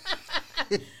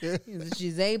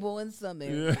 She's able in some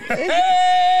areas.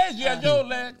 Hey, you got your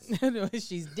legs.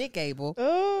 She's dick able.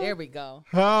 Oh. There we go.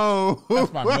 Oh.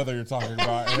 That's my mother you're talking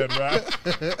about, Ed,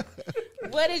 right?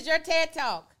 What is your TED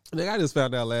Talk? Nigga, I just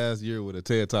found out last year what a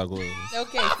TED Talk was.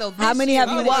 Okay, so How this many year-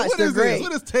 have you watched? What They're is great. this?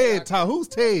 What is TED Talk? Who's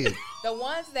Ted? The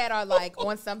ones that are like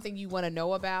on something you want to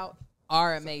know about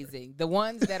are amazing. The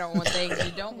ones that are on things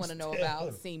you don't want to know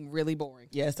about seem really boring.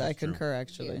 Yes, I concur,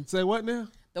 actually. Say what now?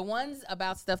 The ones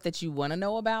about stuff that you want to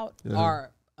know about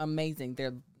are amazing.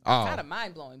 They're Oh. Kind of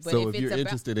mind blowing. But So if it's you're about,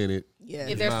 interested in it, Yeah. if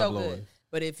it's they're so mind-blowing. good.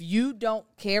 But if you don't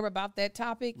care about that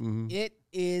topic, it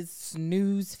is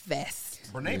snooze fest.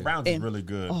 Brene Brown's is really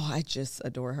good. Oh, I just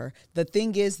adore her. The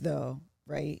thing is, though,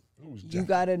 right? You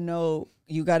got to know,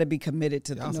 you got to be committed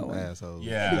to the y'all some knowing. assholes.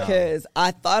 Yeah. Because I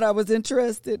thought I was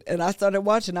interested, and I started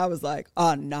watching. I was like,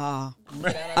 oh, nah,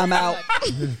 I'm out.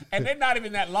 And they're not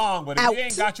even that long, but if Out. they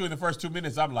ain't got you in the first 2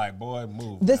 minutes, I'm like, boy,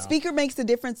 move. The now. speaker makes a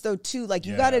difference, though, too. Like,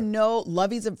 you Yeah. got to know,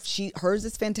 Lovey's, hers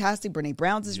is fantastic. Brene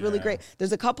Brown's is really Yeah. great.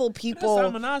 There's a couple Did people.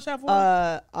 Hassan Minaj have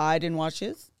one? I didn't watch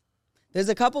his. There's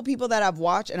a couple people that I've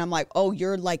watched, and I'm like, oh,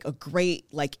 you're like a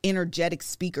great, like, energetic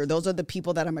speaker. Those are the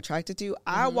people that I'm attracted to.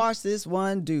 I watched this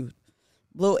one dude,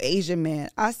 little Asian man.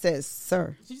 I said,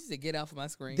 sir, She just said, get off of my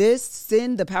screen.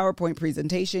 send the PowerPoint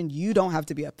presentation. You don't have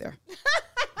to be up there.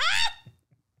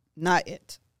 Not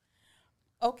it.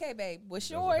 Okay, babe. What's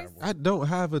yours? I don't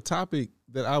have a topic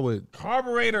that I would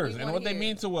Carburetors and wanna what they hear?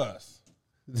 mean to us.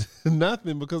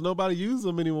 nothing because nobody uses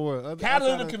them anymore.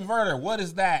 Catalytic converter, what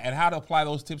is that, and how to apply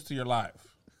those tips to your life?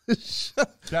 That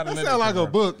Catalytic sounds like a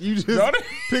converter. book you just Don't it?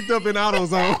 picked up in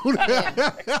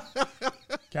AutoZone.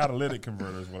 Catalytic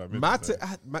converter is what I meant my to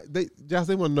say. Josh,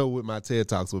 they want to know what my TED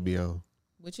Talks would be on.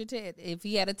 What's your TED? If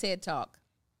he had a TED Talk.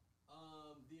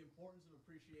 The importance of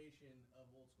appreciation of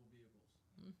old school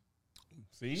vehicles.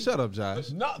 See? Shut up,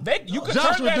 Josh. No, you could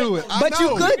Josh turn would that do it. I But you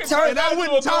know. could turn And I that.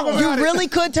 wouldn't talk about You it. really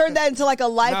could turn that into like a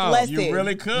life No, lesson. You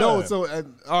really could. No, so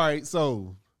all right,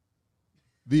 so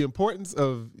the importance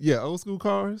of old school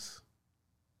cars.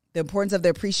 The importance of the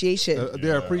appreciation.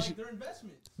 Their Like appreciation. their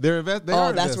investment. They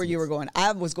Oh, that's where you were going.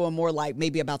 I was going more like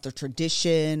maybe about the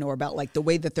tradition or about like the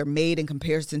way that they're made in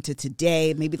comparison to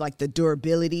today. Maybe like the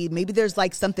durability. Maybe there's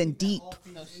like something deep.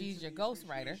 So she's your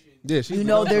ghostwriter. Yeah, she's You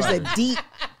know, the there's a ghostwriter. deep.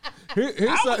 I Here's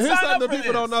would something sign that up for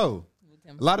people don't this. know.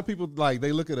 A lot of people like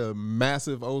they look at a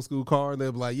massive old school car and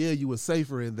they're like, "Yeah, you were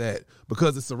safer in that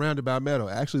because it's surrounded by metal."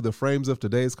 Actually, the frames of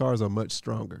today's cars are much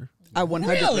stronger. I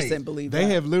 100% believe They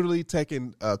that. have literally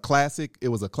taken a classic. It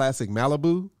was a classic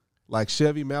Malibu, like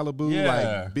Chevy Malibu,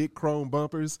 Yeah. like big chrome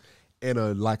bumpers, and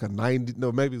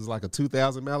maybe it was like a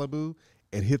 2000 Malibu,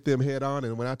 and hit them head on.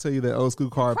 And when I tell you that old school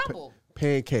car Crumble.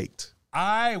 pancaked.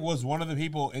 I was one of the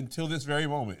people until this very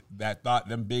moment that thought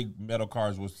them big metal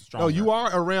cars was stronger. No, you are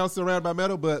surrounded by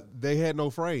metal, but they had no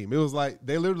frame. It was like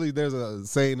there's a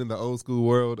saying in the old school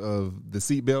world of the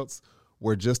seatbelts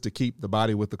were just to keep the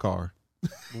body with the car.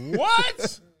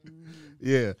 What?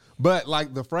 Yeah, but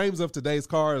like the frames of today's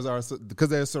cars are because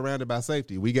they're surrounded by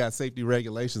safety. We got safety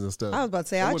regulations and stuff. I was about to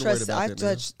say, They I wouldn't worry trust, about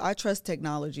that now. I trust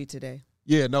technology today.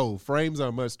 Yeah, no, frames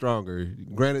are much stronger.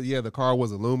 Granted, yeah, the car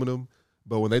was aluminum,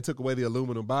 but when they took away the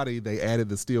aluminum body, they added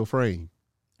the steel frame.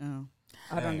 Oh,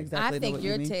 I don't Dang. exactly I know think what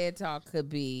your you mean. TED Talk could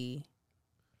be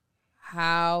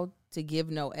how to give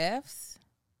no Fs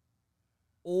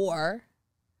or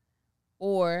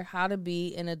how to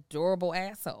be an adorable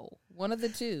asshole. One of the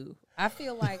two. I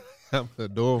feel like I'm an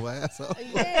adorable asshole.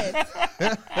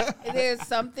 yes. There's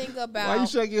something about Why you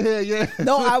shake your head? Yeah.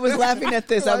 No, I was laughing at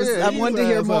this. I wanted to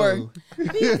hear more.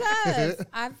 because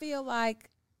I feel like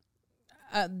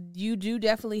you do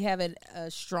definitely have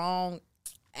a strong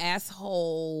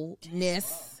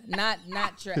assholeness,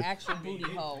 not your actual booty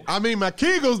hole. I mean, my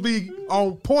Kegels be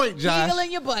on point, Josh. Eagle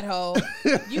in your butthole.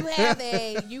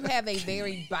 You have a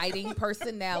very biting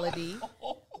personality,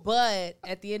 but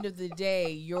at the end of the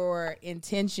day, your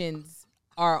intentions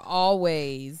are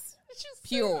always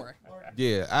pure.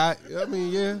 Yeah, I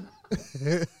mean, yeah.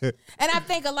 And I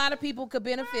think a lot of people could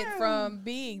benefit from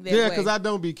being that Yeah, way. because I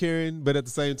don't be caring, but at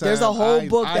the same time, There's a whole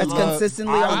book I that's love-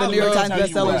 consistently on the I New York love-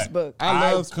 Times tell you bestsellers what, book.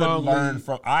 I love could strongly- learn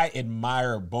from. I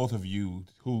admire both of you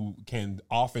who can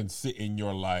often sit in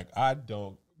your like. I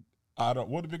don't.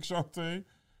 What did Big Sean say?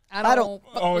 I don't.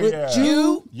 Oh with yeah,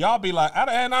 you. Y'all be like,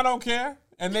 I don't care,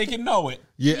 and they can know it.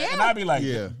 Yeah. And I be like,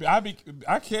 Yeah.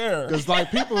 I care. Because like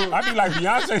people, I be like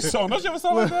Beyonce's song. Don't you have a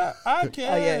song like that? I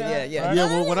care. Oh, yeah. Right?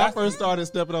 yeah, when I first started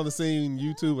stepping on the scene,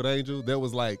 YouTube with Angel, there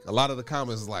was like a lot of the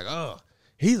comments was like, "Oh,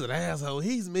 he's an asshole.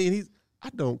 He's mean. I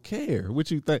don't care what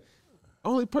you think.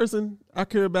 Only person I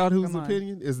care about whose Come on.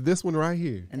 opinion is this one right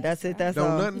here. And that's it. That's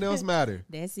Don't all. nothing else matter.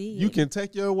 That's it. You can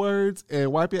take your words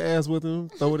and wipe your ass with them,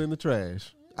 throw it in the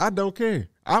trash. I don't care.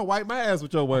 I wipe my ass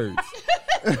with your words.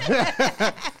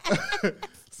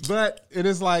 But it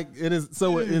is like it is.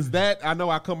 So is that I know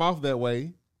I come off that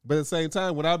way, but at the same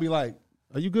time, when I be like,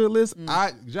 "Are you good, Liz?"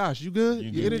 Josh, you good? You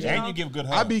Your do. energy And off? you give good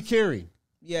I hugs. be caring.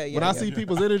 Yeah, yeah. When I yeah. see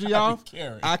people's energy off,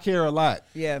 caring. I care a lot.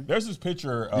 Yeah. There's this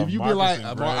picture of If you be Marcus like,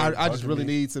 and Greg I just bugging really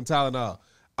me. need some Tylenol.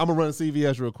 I'm gonna run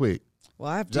CVS real quick. Well,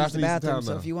 I have to Josh use the needs some bathroom, time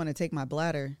so now. if you want to take my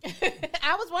bladder.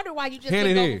 I was wondering why you just Hand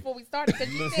didn't it go here. before we started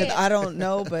because you Because said I don't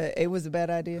know, but it was a bad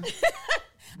idea.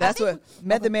 That's what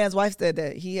Method Man's wife said,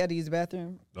 that he had to use the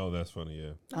bathroom. Oh, that's funny.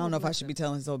 Yeah. I don't know if I should be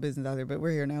telling his whole business out there, but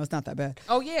we're here now. It's not that bad.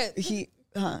 Oh yeah.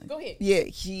 Go ahead. Yeah,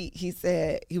 he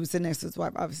said he was sitting next to his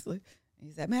wife, obviously.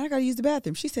 He said, "Man, I gotta use the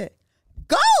bathroom." She said,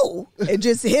 "Go!" and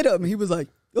just hit him. He was like,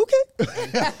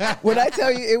 "Okay." When I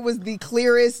tell you, it was the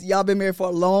clearest. Y'all been married for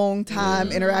a long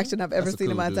time interaction I've ever That's a seen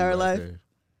in cool my dude entire right life. there.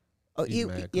 Oh, He's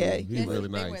mad cool. yeah, He's They really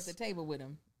were at nice. the table with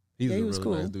him. He's Yeah, a he really was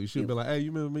cool. nice dude. You should be like, hey,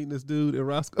 you remember meeting this dude in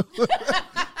Roscoe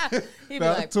He'd be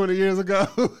about like, 20 years ago?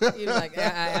 he'd be like, I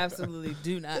absolutely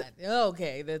do not.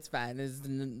 Okay, that's fine. There's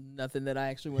nothing that I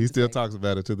actually want He to still say. talks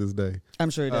about it to this day. I'm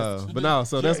sure he does. But no,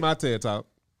 so that's my TED Talk.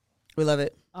 We love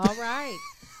it. All right.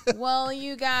 Well,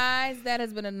 you guys, that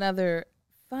has been another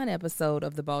fun episode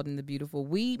of The Bald and the Beautiful.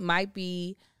 We might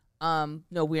be,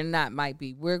 no, we're not might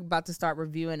be. We're about to start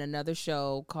reviewing another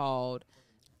show called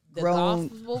The Grown-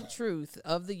 Gospel Truth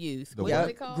of the Youth. What Yep. is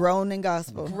it called? Grown in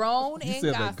gospel. Grown You and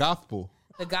said Gospel. the gospel.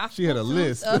 The Gospel She had a Truth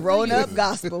list. of the Grown Youth. up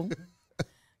gospel.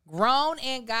 Grown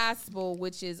and Gospel,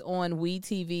 which is on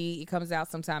WeTV. It comes out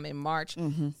sometime in March.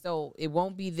 So it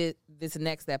won't be this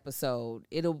next episode.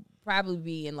 It'll probably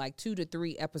be in like 2 to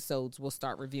 3 episodes. We'll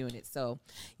start reviewing it. So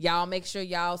y'all make sure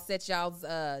y'all set y'all's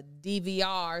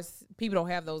DVRs. People don't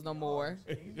have those no more.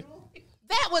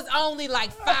 That was only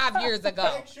like 5 years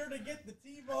ago. Make sure to get the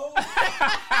TiVo.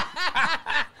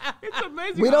 It's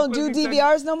amazing. We how don't do quick they-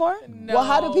 DVRs no more? Well,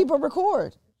 how do No. people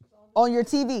record? On your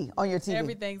TV. On your TV.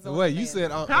 Everything's on Wait, demand. you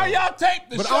said on. How y'all tape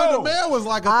the But show? on demand was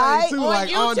like a I- thing too, on like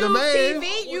YouTube on demand.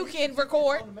 TV, you can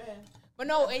record. But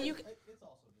no, and you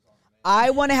I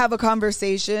want to have a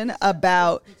conversation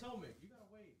about.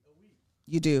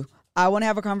 You do. I want to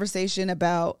have a conversation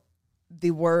about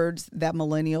the words that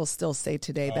millennials still say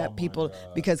today. That people,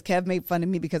 because Kev made fun of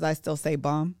me because I still say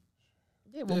bomb.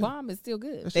 yeah, well, bomb is still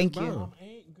good. Thank you. Bomb.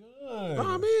 Ain't good.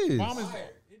 Bomb is. Bomb is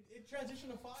It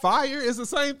transitioned to fire. Fire is the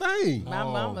same thing. My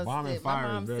mama bomb and said, my fire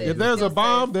mom is very said, If there's still a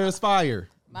bomb, says- there's fire.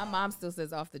 my mom still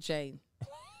says off the chain.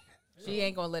 She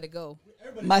ain't gonna let it go.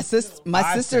 My I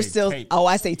sister say still. tape. Oh,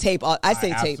 I say tape. I say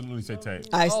tape. Absolutely say tape.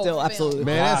 I Oh, still for absolutely.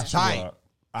 Man, that's Joshua, tight.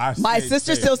 I My say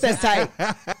sister tape. still says tight.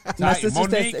 My Tight. sister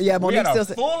Monique, says, yeah, we Monique had still a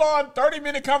says. full-on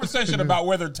 30-minute conversation about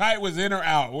whether tight was in or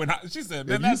out. When she said,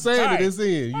 "Man, If you that's saying tight." it, it's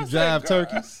in. You I said, jive "Girl."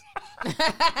 turkeys.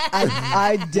 I Well,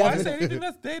 I say definitely. anything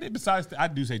that's dated besides I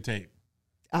do say tape.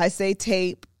 I say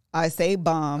tape. I say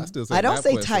bomb. I still say I don't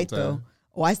say MapQuest tight sometimes. though.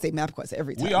 Oh, I say MapQuest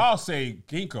every time. We all say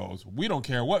Kinko's. We don't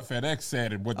care what FedEx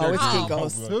said and what Oh, they're it's doing.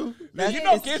 Kinko's. Who? You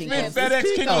know, It's it's been Kinko's. FedEx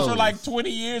It's Kinko's for Kinko's. like 20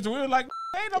 years. We were like,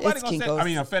 ain't nobody It's gonna say. Kinko's. I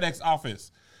mean, a FedEx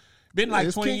office. Been like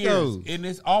It's 20 Kinko's. years, and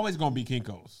it's always gonna be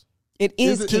Kinko's. It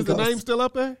is Is the Kinko's. name still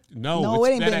up there? No, No, it's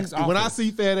it ain't been- FedEx office. When I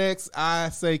see FedEx, I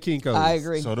say Kinko's. I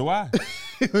agree. so do I.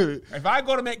 If I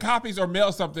go to make copies or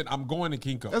mail something, I'm going to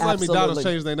Kinko's. That's like McDonald's Absolutely.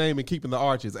 changed their name and keeping the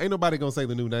arches. Ain't nobody gonna say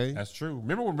the new name. That's true.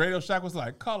 Remember when Radio Shack was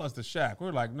like, call us the Shack? We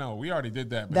were like, no, we already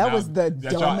did that. But That now was the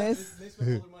that y'all- dumbest. They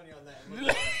spent all their money on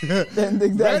that.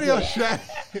 Exactly. Radio Shack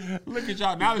Look at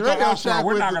y'all. Now that Radio y'all out there, Shack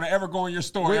we're went not to- going to ever go in your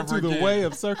store went ever to the again. way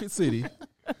of Circuit City.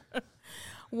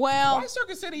 Well, Why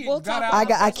Circuit City We'll got talk out? I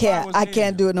That's why can't. was I in.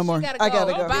 can't do it no more. gotta I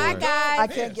gotta go. go. Bye, guys. I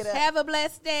can't get out. Have a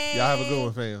blessed day. Y'all have a good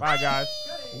one, fam. Bye, guys.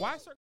 Why Circuit